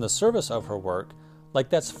dies in the service of her work, like,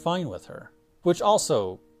 that's fine with her, which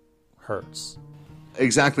also hurts.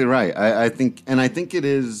 Exactly right. I think it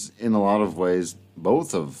is in a lot of ways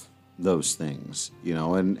both of those things, you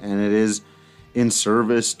know, and it is in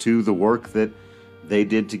service to the work that they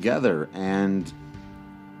did together. And,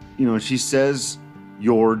 you know, she says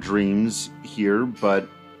your dreams here, but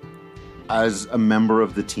as a member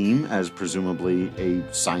of the team, as presumably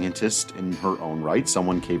a scientist in her own right,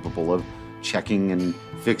 someone capable of checking and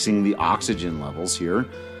fixing the oxygen levels here,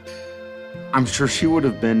 I'm sure she would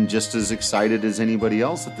have been just as excited as anybody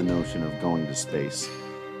else at the notion of going to space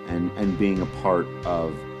and being a part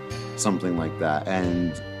of something like that.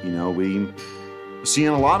 And, you know, we see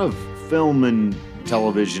in a lot of film and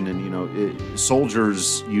television and, you know,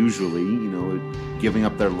 soldiers usually, you know, giving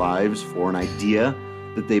up their lives for an idea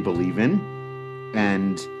that they believe in.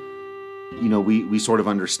 And, you know, we sort of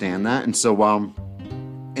understand that. And so while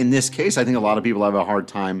in this case, I think a lot of people have a hard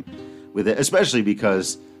time with it, especially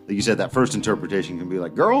because, like you said, that first interpretation can be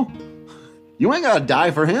like, girl, you ain't got to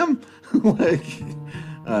die for him. Like,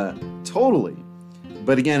 totally.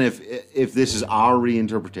 But again, if this is our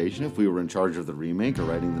reinterpretation, if we were in charge of the remake or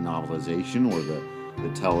writing the novelization or the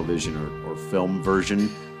television or film version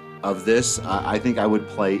of this, I think I would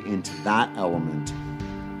play into that element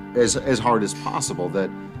as hard as possible, that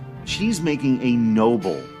she's making a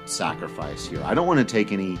noble sacrifice here. I don't want to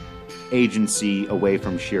take any agency away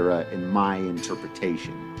from Shira in my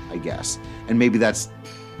interpretation, I guess. And maybe that's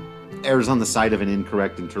errs on the side of an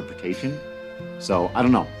incorrect interpretation. So, I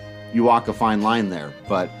don't know. You walk a fine line there,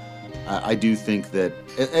 but I do think that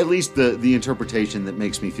at least the interpretation that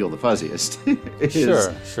makes me feel the fuzziest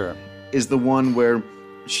is the one where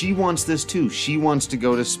she wants this too. She wants to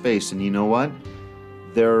go to space, and you know what?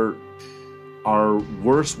 There are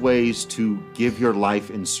worse ways to give your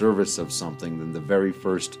life in service of something than the very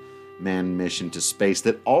first manned mission to space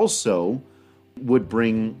that also would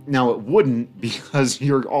bring... Now, it wouldn't, because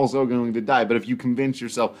you're also going to die, but if you convince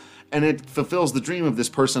yourself, and it fulfills the dream of this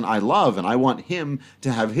person I love, and I want him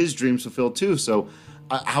to have his dreams fulfilled too, so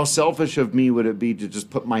how selfish of me would it be to just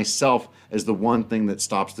put myself as the one thing that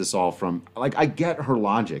stops this all from... Like, I get her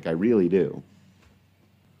logic, I really do.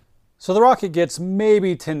 So the rocket gets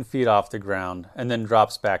maybe 10 feet off the ground and then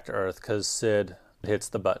drops back to Earth because Sid hits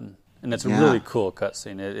the button. And it's a really cool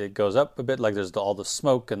cutscene. It goes up a bit, like there's all the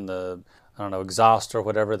smoke and the, I don't know, exhaust or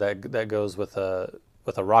whatever that goes with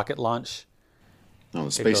with a rocket launch. Oh, the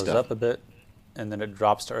It space goes stuff. up a bit, and then it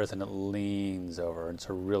drops to Earth, and it leans over. It's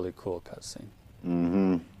a really cool cutscene.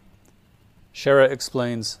 Mm-hmm. Shara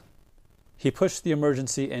explains, he pushed the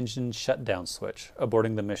emergency engine shutdown switch,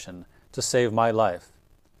 aborting the mission, to save my life.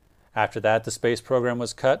 After that, the space program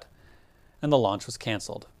was cut, and the launch was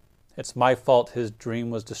canceled. It's my fault his dream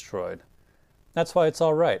was destroyed. That's why it's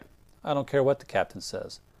all right. I don't care what the captain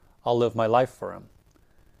says. I'll live my life for him.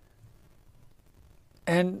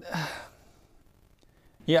 And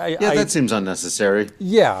That seems unnecessary.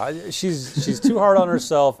 Yeah, she's too hard on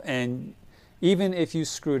herself, and even if you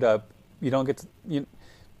screwed up, you don't get to.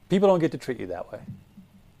 People don't get to treat you that way.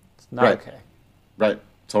 It's not okay. Right.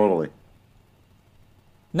 Totally.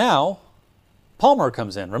 Now, Palmer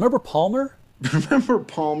comes in. Remember Palmer? Remember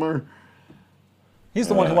Palmer? He's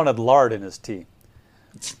the one who wanted lard in his tea.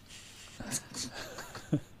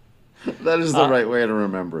 That is the right way to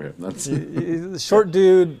remember him. That's The short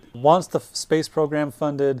dude wants the space program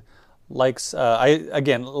funded. Likes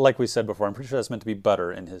again, like we said before, I'm pretty sure that's meant to be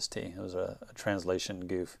butter in his tea. It was a translation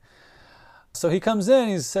goof. So he comes in.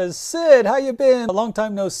 He says, "Sid, how you been? A long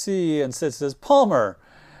time no see." And Sid says, "Palmer,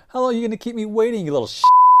 how long are you going to keep me waiting, you little shit?"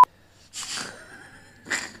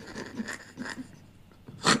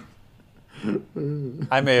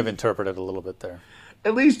 I may have interpreted a little bit there.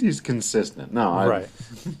 At least he's consistent. No, Right.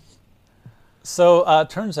 So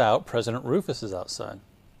turns out President Rufus is outside.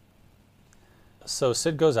 So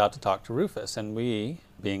Sid goes out to talk to Rufus, and we,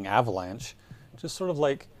 being Avalanche, just sort of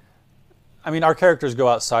like, I mean, our characters go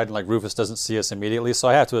outside and like Rufus doesn't see us immediately, so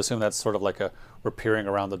I have to assume that's sort of like we're peering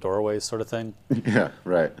around the doorways sort of thing. Yeah,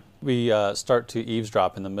 right. We start to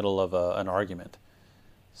eavesdrop in the middle of an argument.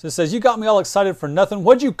 So it says, "You got me all excited for nothing.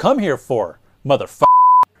 What'd you come here for, motherfucker?"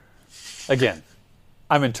 Again,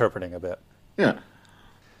 I'm interpreting a bit. Yeah.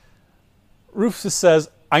 Rufus says,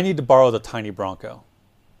 "I need to borrow the tiny Bronco."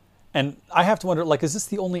 And I have to wonder, like, is this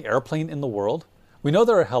the only airplane in the world? We know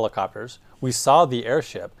there are helicopters. We saw the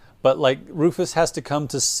airship. But, like, Rufus has to come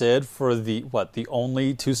to Sid for the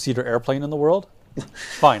only two-seater airplane in the world?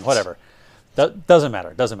 Fine, whatever. That doesn't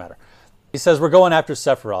matter. He says, "We're going after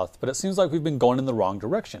Sephiroth, but it seems like we've been going in the wrong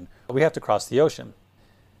direction. We have to cross the ocean."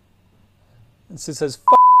 And Sid says,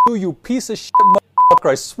 "F*** you piece of shit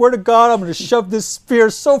motherfucker. I swear to God, I'm going to shove this spear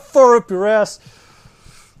so far up your ass."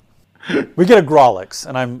 We get a Grolix,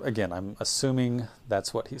 and I'm assuming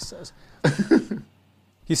that's what he says.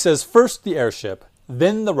 He says, "First the airship,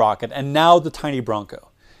 then the rocket, and now the tiny Bronco.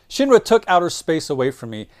 Shinra took outer space away from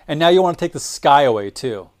me, and now you want to take the sky away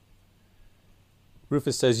too."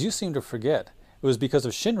 Rufus says, "You seem to forget. It was because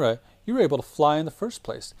of Shinra you were able to fly in the first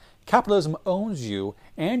place. Capitalism owns you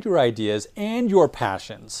and your ideas and your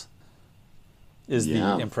passions," is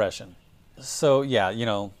the impression. So,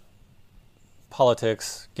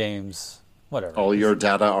 politics, games, whatever. All your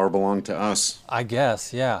data belong to us. I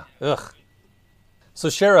guess, yeah. Ugh. So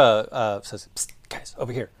Shara says, "Psst, guys,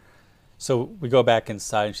 over here." So we go back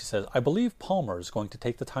inside, and she says, "I believe Palmer is going to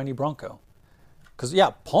take the tiny Bronco." Because,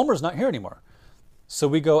 Palmer's not here anymore. So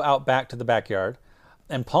we go out back to the backyard,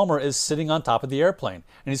 and Palmer is sitting on top of the airplane,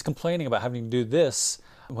 and he's complaining about having to do this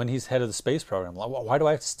when he's head of the space program. Why do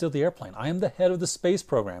I have to steal the airplane? I am the head of the space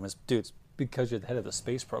program. Dude, it's because you're the head of the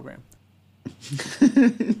space program.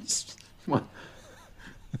 What?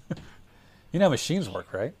 You know how machines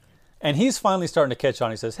work, right? And he's finally starting to catch on.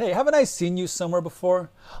 He says, "Hey, haven't I seen you somewhere before?"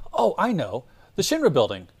 "Oh, I know. The Shinra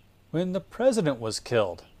building, when the president was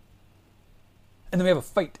killed." And then we have a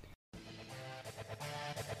fight.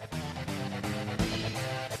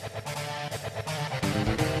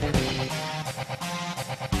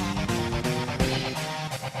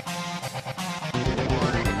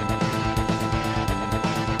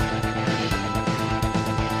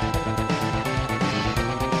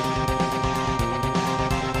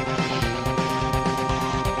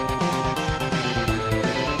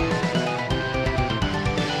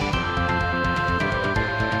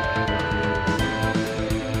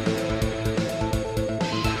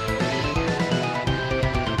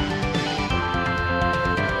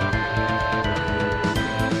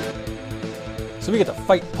 So we get to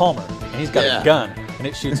fight Palmer, and he's got a gun, and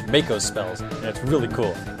it shoots Mako spells, and it's really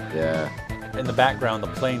cool. Yeah. In the background, the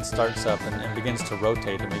plane starts up and begins to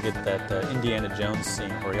rotate, and we get that Indiana Jones scene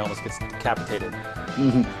where he almost gets decapitated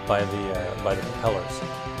by the propellers.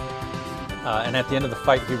 And at the end of the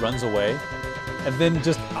fight, he runs away, and then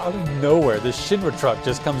just out of nowhere, this Shinra truck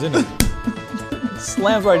just comes in and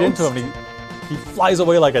slams right into him, and he flies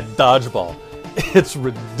away like a dodgeball. It's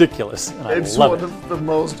ridiculous, and I It's love one it. of the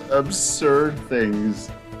most absurd things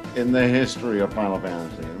in the history of Final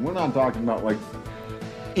Fantasy. And we're not talking about, like,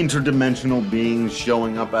 interdimensional beings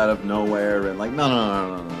showing up out of nowhere and like, no.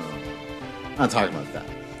 I'm not talking about that.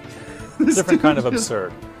 Different kind of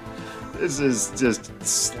absurd. This is just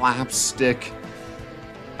slapstick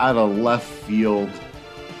out of left field.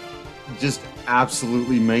 Just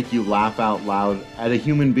absolutely make you laugh out loud at a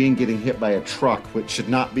human being getting hit by a truck, which should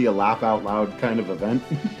not be a laugh out loud kind of event.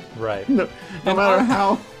 Right. No matter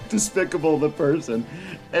how despicable the person.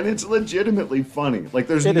 And it's legitimately funny. Like,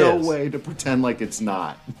 there's no way to pretend like it's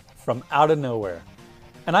not. From out of nowhere.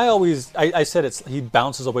 And I said he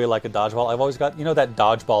bounces away like a dodgeball. I've always got, that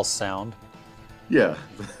dodgeball sound. Yeah.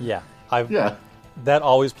 Yeah. That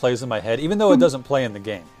always plays in my head, even though it doesn't play in the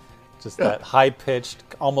game. Just that high-pitched,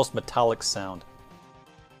 almost metallic sound.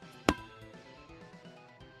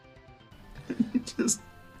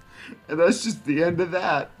 And that's just the end of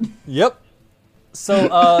that. Yep.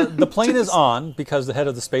 So the plane is on, because the head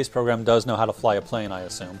of the space program does know how to fly a plane, I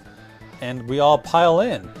assume. And we all pile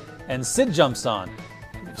in, and Sid jumps on.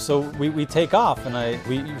 So we take off, and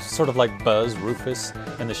we sort of like buzz Rufus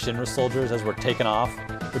and the Shinra soldiers as we're taking off,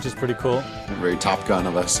 which is pretty cool. Very Top Gun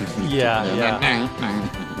of us. Yeah.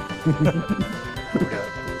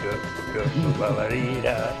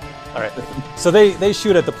 All right. So they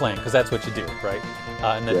shoot at the plane, because that's what you do, right?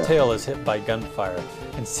 And the tail is hit by gunfire.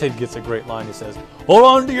 And Sid gets a great line. He says, "Hold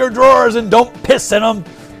on to your drawers and don't piss in them."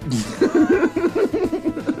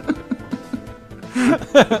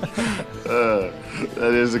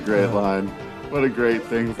 That is a great line. What a great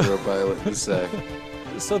thing for a pilot to say.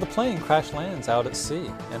 So the plane crash lands out at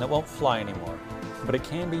sea, and it won't fly anymore, but it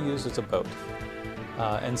can be used as a boat.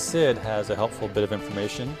 And Sid has a helpful bit of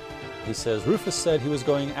information. He says Rufus said he was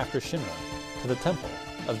going after Shinra to the Temple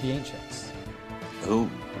of the Ancients. Oh.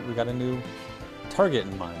 We got a new target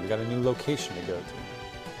in mind. We got a new location to go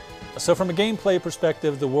to. So from a gameplay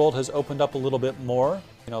perspective, the world has opened up a little bit more.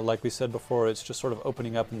 Like we said before, it's just sort of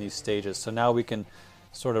opening up in these stages. So now we can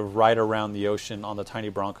sort of ride around the ocean on the tiny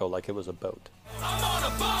Bronco like it was a boat. I'm on a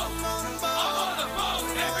boat! I'm on a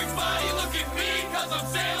boat! Everybody look at me, 'cause I'm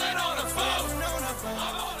sailing on a boat! I'm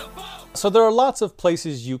on a boat! So there are lots of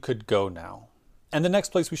places you could go now. And the next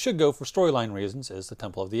place we should go for storyline reasons is the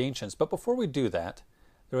Temple of the Ancients. But before we do that,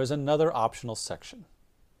 there is another optional section.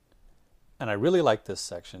 And I really like this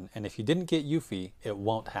section. And if you didn't get Yuffie, it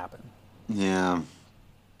won't happen. Yeah,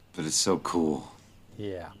 but it's so cool.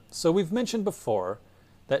 Yeah. So we've mentioned before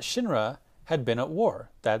that Shinra had been at war.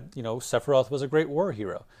 That, Sephiroth was a great war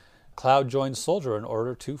hero. Cloud joined Soldier in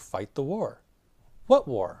order to fight the war. What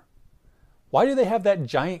war? Why do they have that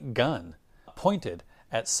giant gun pointed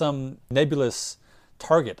at some nebulous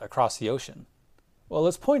target across the ocean? Well,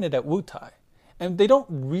 it's pointed at Wutai. And they don't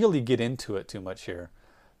really get into it too much here.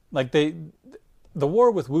 Like the war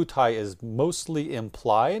with Wutai is mostly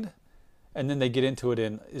implied, and then they get into it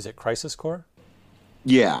in, is it Crisis Core?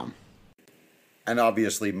 Yeah. And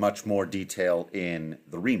obviously much more detail in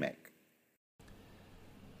the remake.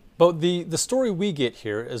 But the story we get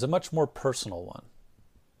here is a much more personal one.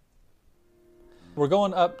 We're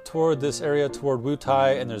going up toward this area, toward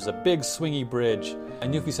Wutai, and there's a big swingy bridge.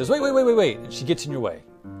 And Yuffie says, wait. And she gets in your way.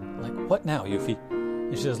 I'm like, what now, Yuffie?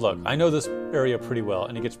 And she says, look, I know this area pretty well,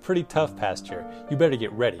 and it gets pretty tough past here. You better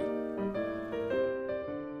get ready.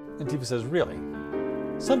 And Tifa says, really?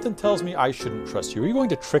 Something tells me I shouldn't trust you. Are you going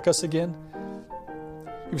to trick us again?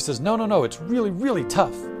 Yuffie says, no, it's really, really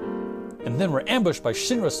tough. And then we're ambushed by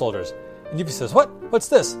Shinra soldiers. And Yuffie says, what? What's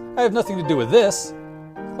this? I have nothing to do with this.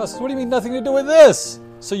 Cloud says, what do you mean nothing to do with this?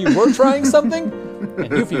 So you were trying something? And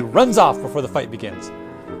Yuffie runs off before the fight begins.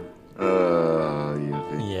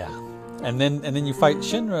 Yuffie. Yeah. And then you fight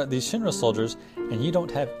these Shinra soldiers, and you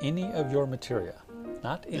don't have any of your materia.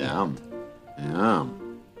 Not any. Yeah.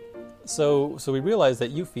 So we realize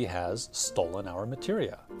that Yuffie has stolen our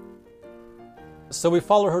materia. So we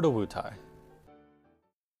follow her to Wutai.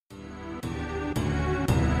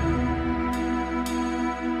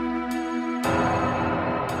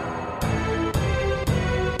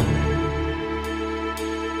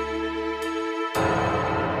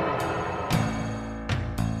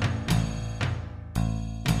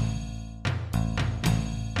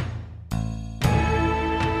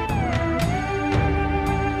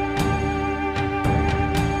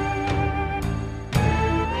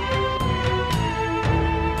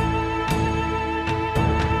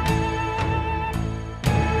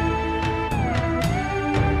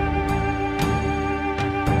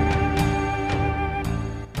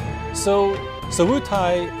 So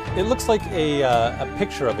Wutai, it looks like a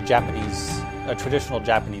picture of a traditional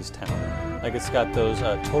Japanese town. Like it's got those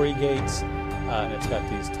torii gates, and it's got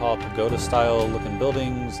these tall pagoda-style looking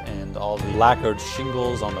buildings, and all the lacquered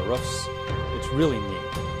shingles on the roofs. It's really neat.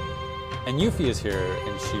 And Yuffie is here,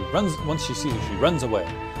 and she runs. Once she sees you, she runs away.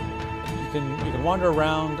 You can wander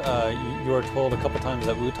around. You are told a couple times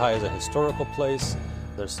that Wutai is a historical place.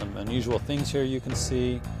 There's some unusual things here you can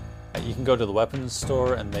see. You can go to the weapons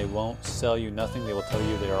store, and they won't sell you nothing. They will tell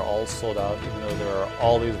you they are all sold out, even though there are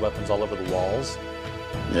all these weapons all over the walls.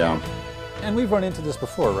 Yeah. And we've run into this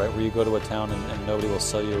before, right? Where you go to a town and nobody will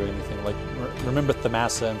sell you anything. Like, remember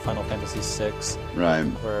Thamasa in Final Fantasy VI? Right.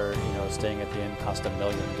 Where, staying at the inn cost 1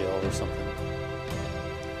 million gil or something.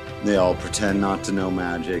 They all pretend not to know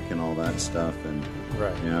magic and all that stuff, and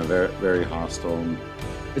Right. very, very hostile.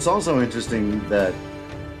 It's also interesting that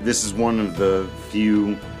this is one of the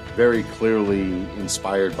few very clearly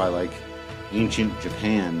inspired by like ancient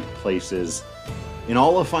Japan places in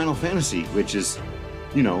all of Final Fantasy, which is,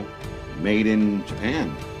 made in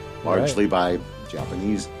Japan, largely by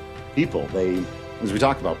Japanese people. They, as we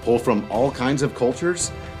talked about, pull from all kinds of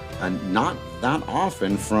cultures and not that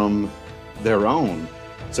often from their own.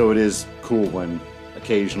 So it is cool when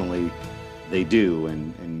occasionally they do,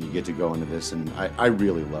 and you get to go into this. And I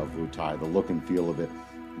really love Wutai, the look and feel of it,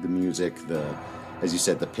 the music, as you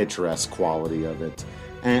said, the picturesque quality of it,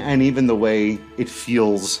 and even the way it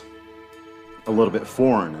feels a little bit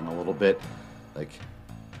foreign and a little bit like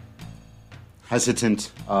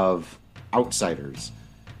hesitant of outsiders,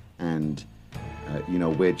 and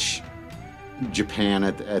which Japan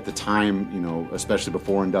at the time, especially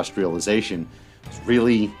before industrialization, was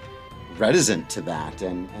really reticent to that,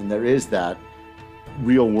 and there is that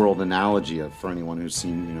real world analogy of, for anyone who's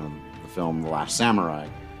seen the film The Last Samurai,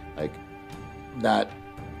 like that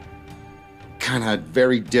kind of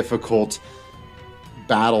very difficult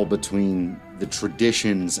battle between the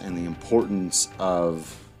traditions and the importance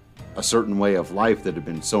of a certain way of life that had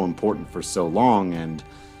been so important for so long, and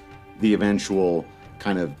the eventual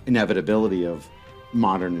kind of inevitability of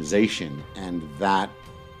modernization. And that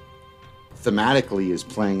thematically is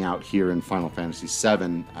playing out here in Final Fantasy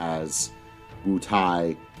VII as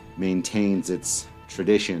Wutai maintains its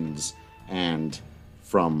traditions, and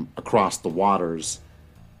from across the waters,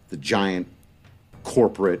 the giant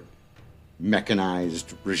corporate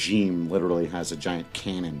mechanized regime literally has a giant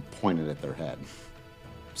cannon pointed at their head,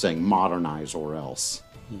 saying modernize or else.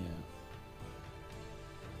 Yeah.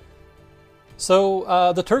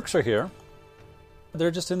 So the Turks are here.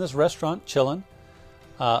 They're just in this restaurant chilling.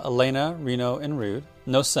 Elena, Reno, and Rude.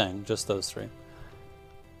 No Sang, just those three.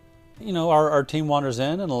 Our team wanders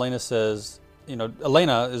in, and Elena says,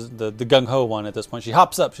 Elena is the gung-ho one at this point. She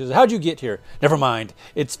hops up. She says, how'd you get here? Never mind.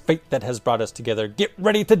 It's fate that has brought us together. Get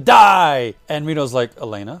ready to die! And Reno's like,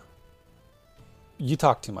 Elena, you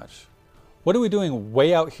talk too much. What are we doing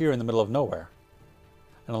way out here in the middle of nowhere?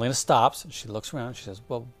 And Elena stops, and she looks around, and she says,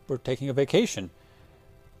 well, we're taking a vacation.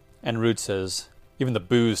 And Rude says, even the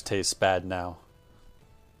booze tastes bad now.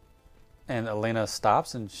 And Elena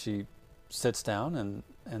stops, and she sits down,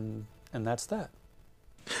 and that's that.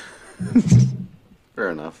 Fair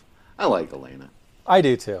enough. I like Elena. I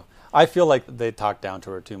do too. I feel like they talk down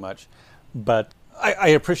to her too much, but I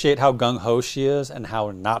appreciate how gung-ho she is and how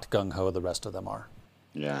not gung-ho the rest of them are.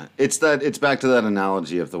 Yeah, it's back to that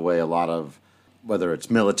analogy of the way a lot of, whether it's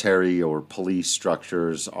military or police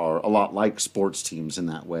structures, are a lot like sports teams in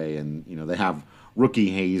that way, and they have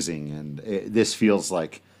rookie hazing, and this feels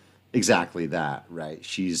like exactly that, right?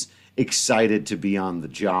 She's excited to be on the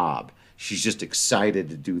job. She's just excited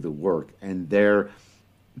to do the work, and they're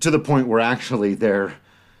to the point where actually they're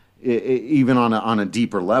even on a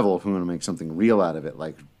deeper level, if we want to make something real out of it,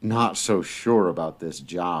 like not so sure about this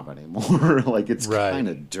job anymore. Like it's kind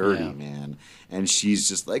of dirty, man. And she's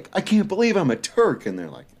just like, I can't believe I'm a Turk, and they're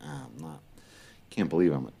like, I'm not. Can't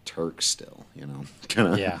believe I'm a Turk still.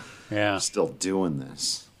 Kind of still doing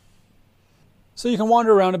this. So you can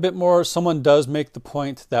wander around a bit more. Someone does make the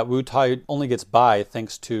point that Wutai only gets by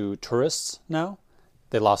thanks to tourists now.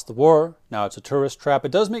 They lost the war. Now it's a tourist trap.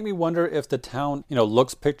 It does make me wonder if the town,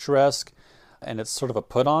 looks picturesque and it's sort of a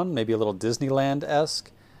put-on, maybe a little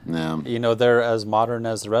Disneyland-esque. Yeah. They're as modern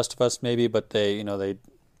as the rest of us maybe, but the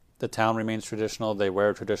town remains traditional. They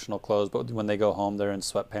wear traditional clothes, but when they go home, they're in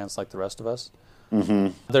sweatpants like the rest of us. Mm-hmm.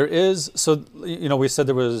 There is, we said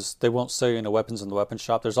they won't sell you weapons in the weapon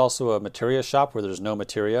shop. There's also a materia shop where there's no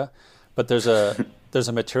materia, but there's a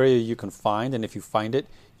materia you can find, and if you find it,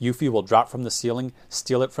 Yuffie will drop from the ceiling,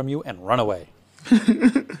 steal it from you, and run away.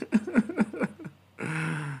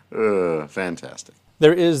 Fantastic.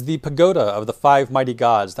 There is the pagoda of the 5 mighty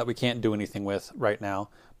gods that we can't do anything with right now,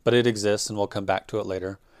 but it exists, and we'll come back to it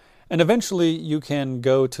later. And eventually, you can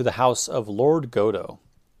go to the house of Lord Godo.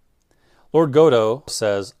 Lord Godo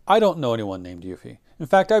says, I don't know anyone named Yuffie. In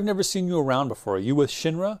fact, I've never seen you around before. Are you with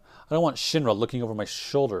Shinra? I don't want Shinra looking over my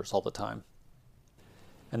shoulders all the time.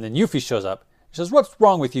 And then Yuffie shows up. She says, what's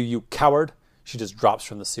wrong with you, you coward? She just drops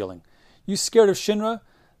from the ceiling. You scared of Shinra?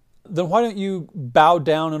 Then why don't you bow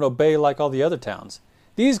down and obey like all the other towns?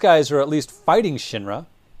 These guys are at least fighting Shinra.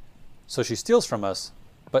 So she steals from us,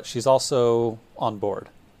 but she's also on board.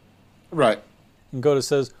 Right. And Goto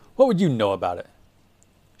says, what would you know about it?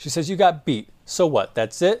 She says, you got beat. So what?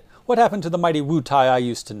 That's it? What happened to the mighty Wu Tai I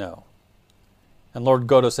used to know? And Lord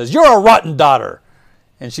Goto says, you're a rotten daughter.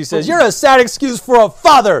 And she says, you're a sad excuse for a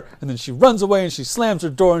father. And then she runs away and she slams her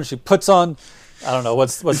door and she puts on, I don't know,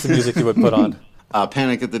 what's the music you would put on?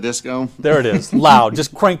 Panic at the Disco. There it is. Loud.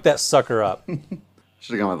 Just crank that sucker up.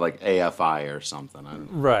 Should have gone with like AFI or something. I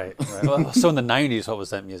don't know. Right. Well, so in the 90s, what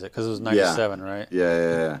was that music? Because it was 97, right?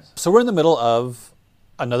 Yeah. So we're in the middle of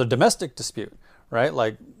another domestic dispute, right?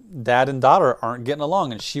 Like dad and daughter aren't getting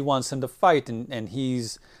along and she wants him to fight and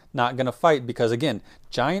he's not going to fight because, again,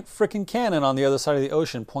 giant freaking cannon on the other side of the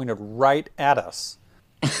ocean pointed right at us.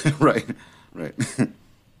 Right.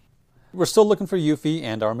 We're still looking for Yuffie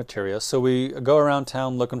and our materia, so we go around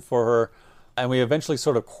town looking for her, and we eventually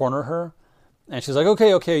sort of corner her. And she's like,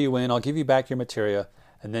 okay, you win. I'll give you back your materia.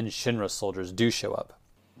 And then Shinra soldiers do show up.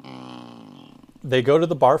 They go to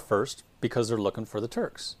the bar first because they're looking for the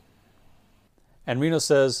Turks. And Reno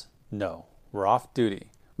says, no, we're off duty.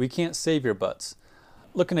 We can't save your butts.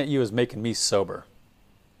 Looking at you is making me sober.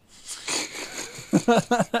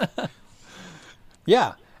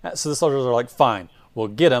 Yeah. So the soldiers are like, fine, we'll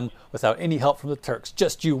get him without any help from the Turks.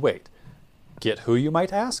 Just you wait. Get who, you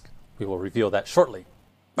might ask? We will reveal that shortly.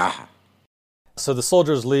 Ah. So the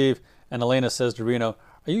soldiers leave, and Elena says to Reno,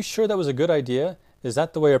 are you sure that was a good idea? Is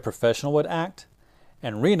that the way a professional would act?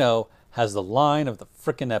 And Reno has the line of the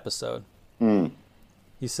frickin' episode.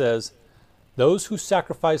 He says, those who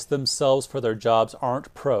sacrifice themselves for their jobs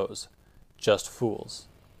aren't pros, just fools.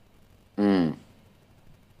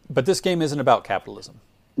 But this game isn't about capitalism.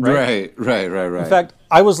 Right? Right. In fact,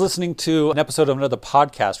 I was listening to an episode of another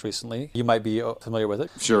podcast recently. You might be familiar with it.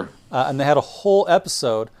 Sure. And they had a whole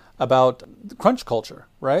episode about crunch culture,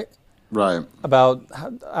 right? Right. About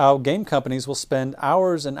how game companies will spend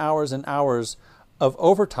hours and hours and hours of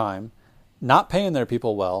overtime not paying their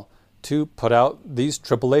people well to put out these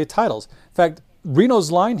AAA titles. In fact,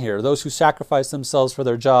 Reno's line here, those who sacrifice themselves for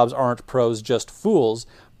their jobs aren't pros, just fools,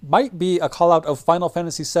 might be a call out of Final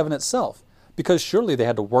Fantasy VII itself, because surely they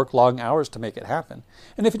had to work long hours to make it happen.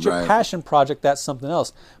 And if it's your passion project, that's something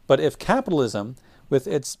else. But if capitalism, with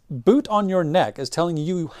its boot on your neck, is telling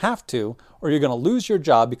you have to, or you're going to lose your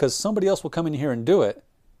job because somebody else will come in here and do it.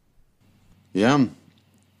 Yeah.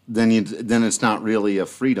 Then it's not really a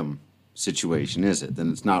freedom situation, is it?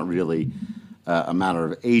 Then it's not really a matter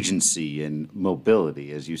of agency and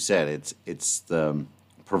mobility. As you said, it's the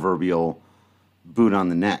proverbial boot on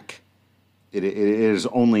the neck. It is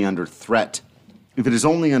only under threat. If it is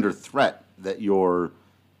only under threat that your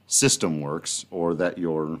system works or that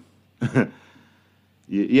your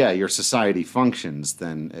your society functions,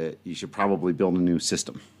 then you should probably build a new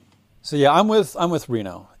system. So yeah, I'm with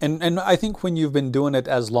Reno, and I think when you've been doing it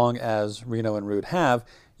as long as Reno and Rude have,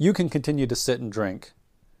 you can continue to sit and drink,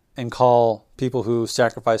 and call people who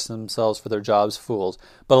sacrifice themselves for their jobs fools.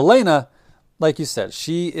 But Elena, like you said,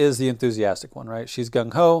 she is the enthusiastic one, right? She's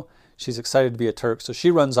gung ho, she's excited to be a Turk, so she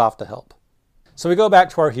runs off to help. So we go back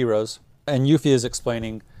to our heroes, and Yuffie is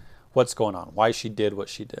explaining what's going on, why she did what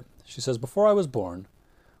she did. She says, before I was born,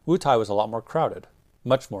 Wutai was a lot more crowded,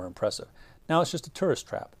 much more impressive. Now it's just a tourist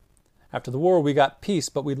trap. After the war, we got peace,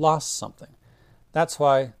 but we lost something. That's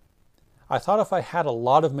why I thought if I had a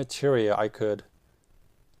lot of materia, I could.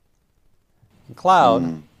 And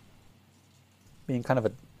Cloud, being kind of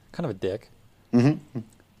a dick, I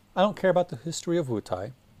don't care about the history of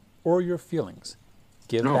Wutai or your feelings.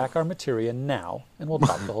 Give back our materia now, and we'll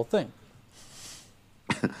drop the whole thing.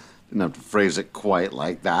 Didn't have to phrase it quite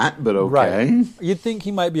like that, but okay. Right. You'd think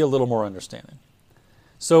he might be a little more understanding.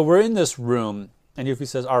 So we're in this room, and Yuffie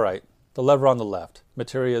says, all right, the lever on the left,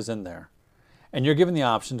 materia is in there. And you're given the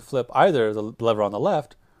option to flip either the lever on the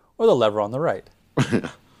left or the lever on the right.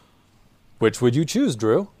 Which would you choose,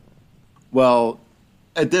 Drew? Well,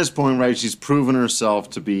 at this point, right, she's proven herself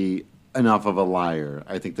to be enough of a liar.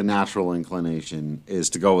 I think the natural inclination is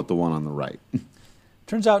to go with the one on the right.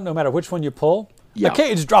 Turns out no matter which one you pull, Yeah. a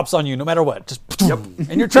cage drops on you no matter what. Just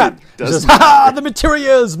and you're trapped. She says, ha, the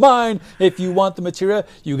materia is mine. If you want the materia,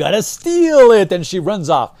 you gotta steal it. And she runs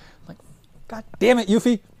off. I'm like, God damn it,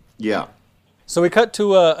 Yuffie. Yeah. So we cut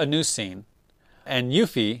to a new scene, and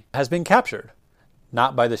Yuffie has been captured.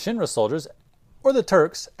 Not by the Shinra soldiers, or the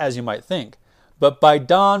Turks, as you might think, but by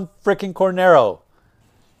Don frickin' Cornero.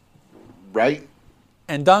 Right?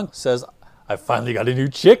 And Don says, I finally got a new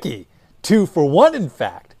chickie. 2 for 1, in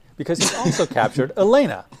fact, because he's also captured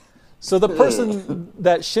Elena. So the person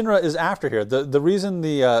that Shinra is after here, the reason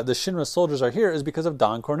the Shinra soldiers are here is because of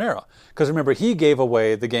Don Cornero. Because remember, he gave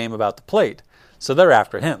away the game about the plate. So they're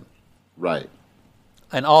after him. Right.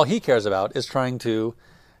 And all he cares about is trying to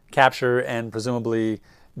capture and presumably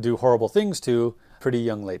do horrible things to pretty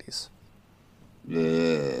young ladies.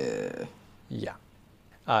 Yeah. Yeah.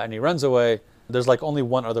 And he runs away. There's like only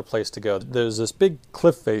one other place to go. There's this big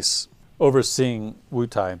cliff face overseeing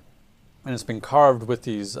Wutai. And it's been carved with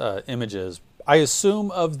these images, I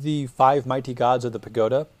assume, of the 5 mighty gods of the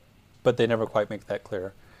pagoda, but they never quite make that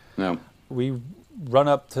clear. No. We run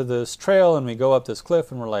up to this trail and we go up this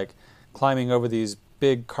cliff and we're like climbing over these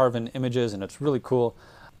big carven images, and it's really cool.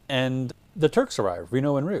 And the Turks arrive,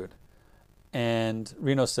 Reno and Rude. And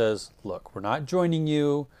Reno says, look, we're not joining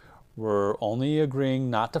you. We're only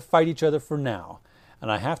agreeing not to fight each other for now.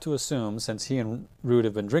 And I have to assume, since he and Rude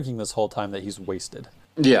have been drinking this whole time, that he's wasted.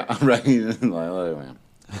 Yeah, right. Like, man.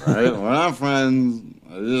 Right? We're not friends.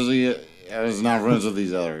 I was not friends with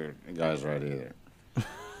these other guys right either.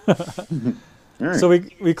 Right. So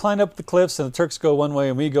we climb up the cliffs, and the Turks go one way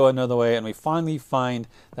and we go another way, and we finally find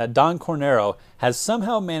that Don Cornero has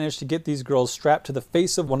somehow managed to get these girls strapped to the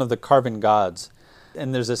face of one of the carven gods.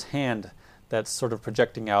 And there's this hand that's sort of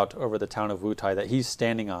projecting out over the town of Wutai that he's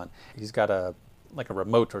standing on. He's got a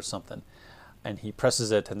remote or something, and he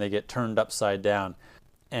presses it and they get turned upside down.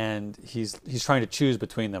 And he's trying to choose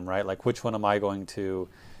between them, right? Like, which one am I going to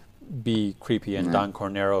be creepy and Don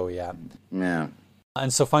Cornero at? Yeah.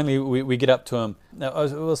 And so finally we get up to him.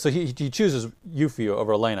 So he chooses Yuffie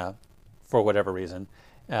over Elena for whatever reason.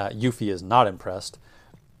 Yuffie is not impressed.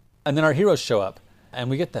 And then our heroes show up, and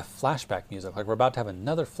we get the flashback music, like we're about to have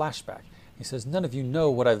another flashback. He says, none of you know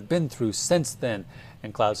what I've been through since then.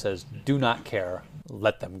 And Cloud says, do not care.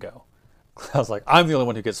 Let them go. Cloud's like, I'm the only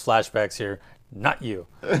one who gets flashbacks here, not you.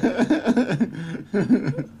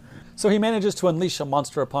 So he manages to unleash a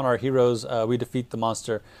monster upon our heroes. We defeat the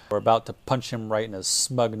monster. We're about to punch him right in his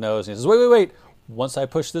smug nose. And he says, wait. Once I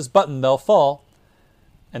push this button, they'll fall.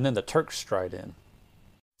 And then the Turks stride in.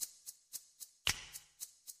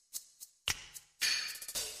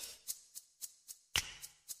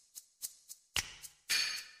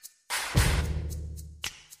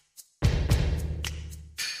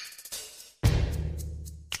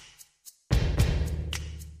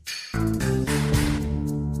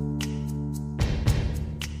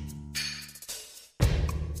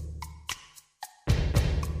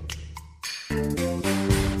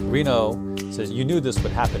 Reno says, you knew this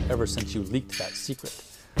would happen ever since you leaked that secret.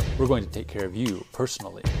 We're going to take care of you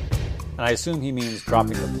personally. And I assume he means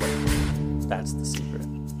dropping the plate. That's the secret.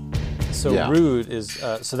 So yeah. Rude is,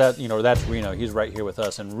 so that, that's Reno. He's right here with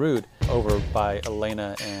us. And Rude over by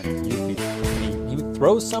Elena and Yuffie. And he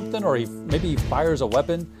throws something, or maybe he fires a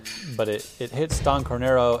weapon, but it hits Don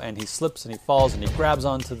Cornero, and he slips and he falls and he grabs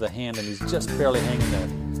onto the hand, and he's just barely hanging there.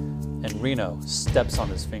 And Reno steps on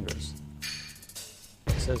his fingers.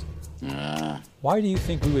 He says, why do you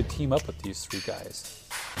think we would team up with these 3 guys?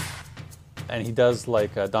 And he does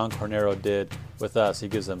like Don Cornero did with us. He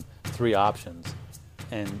gives them 3 options.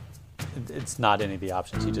 And it's not any of the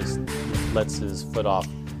options. He just lets his foot off,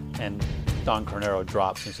 and Don Cornero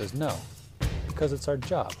drops and says, no, because it's our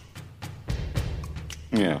job.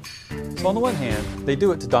 Yeah. So on the one hand, they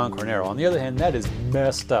do it to Don Cornero. On the other hand, that is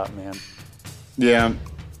messed up, man. Yeah.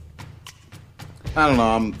 I don't know.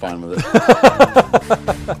 I'm fine with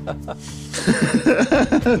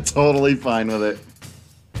it. Totally fine with it.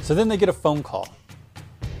 So then they get a phone call.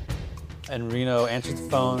 And Reno answers the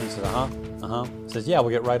phone and says, Says, yeah, we'll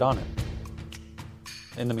get right on it.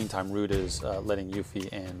 In the meantime, Rude is letting Yuffie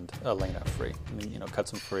and Elena free.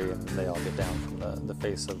 Cuts them free, and they all get down from the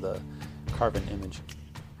face of the carven image.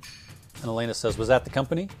 And Elena says, was that the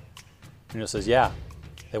company? Reno says, yeah.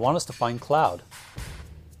 They want us to find Cloud.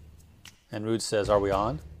 And Rude says, are we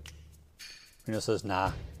on? Reno says,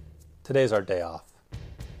 nah. Today's our day off.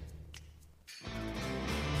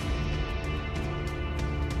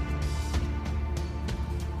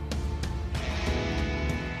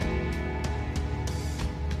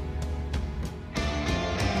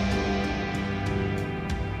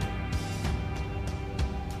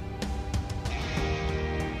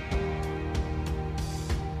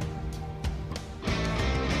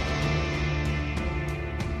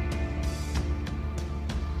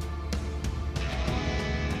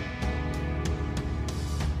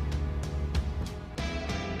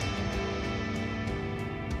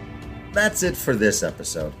 That's it for this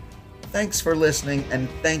episode. Thanks for listening, and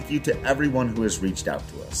thank you to everyone who has reached out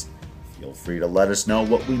to us. If Feel free to let us know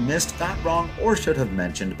what we missed, got wrong, or should have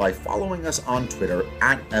mentioned by following us on Twitter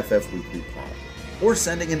at FFWeeklyPod or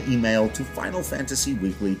sending an email to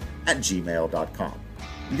FinalFantasyWeekly@gmail.com.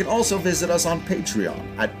 You can also visit us on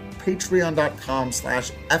Patreon at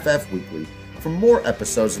patreon.com/FFWeekly for more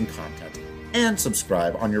episodes and content, and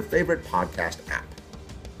subscribe on your favorite podcast app.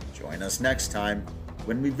 Join us next time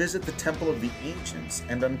when we visit the Temple of the Ancients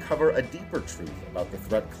and uncover a deeper truth about the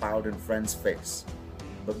threat Cloud and friends face.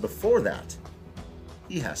 But before that,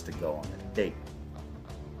 he has to go on a date.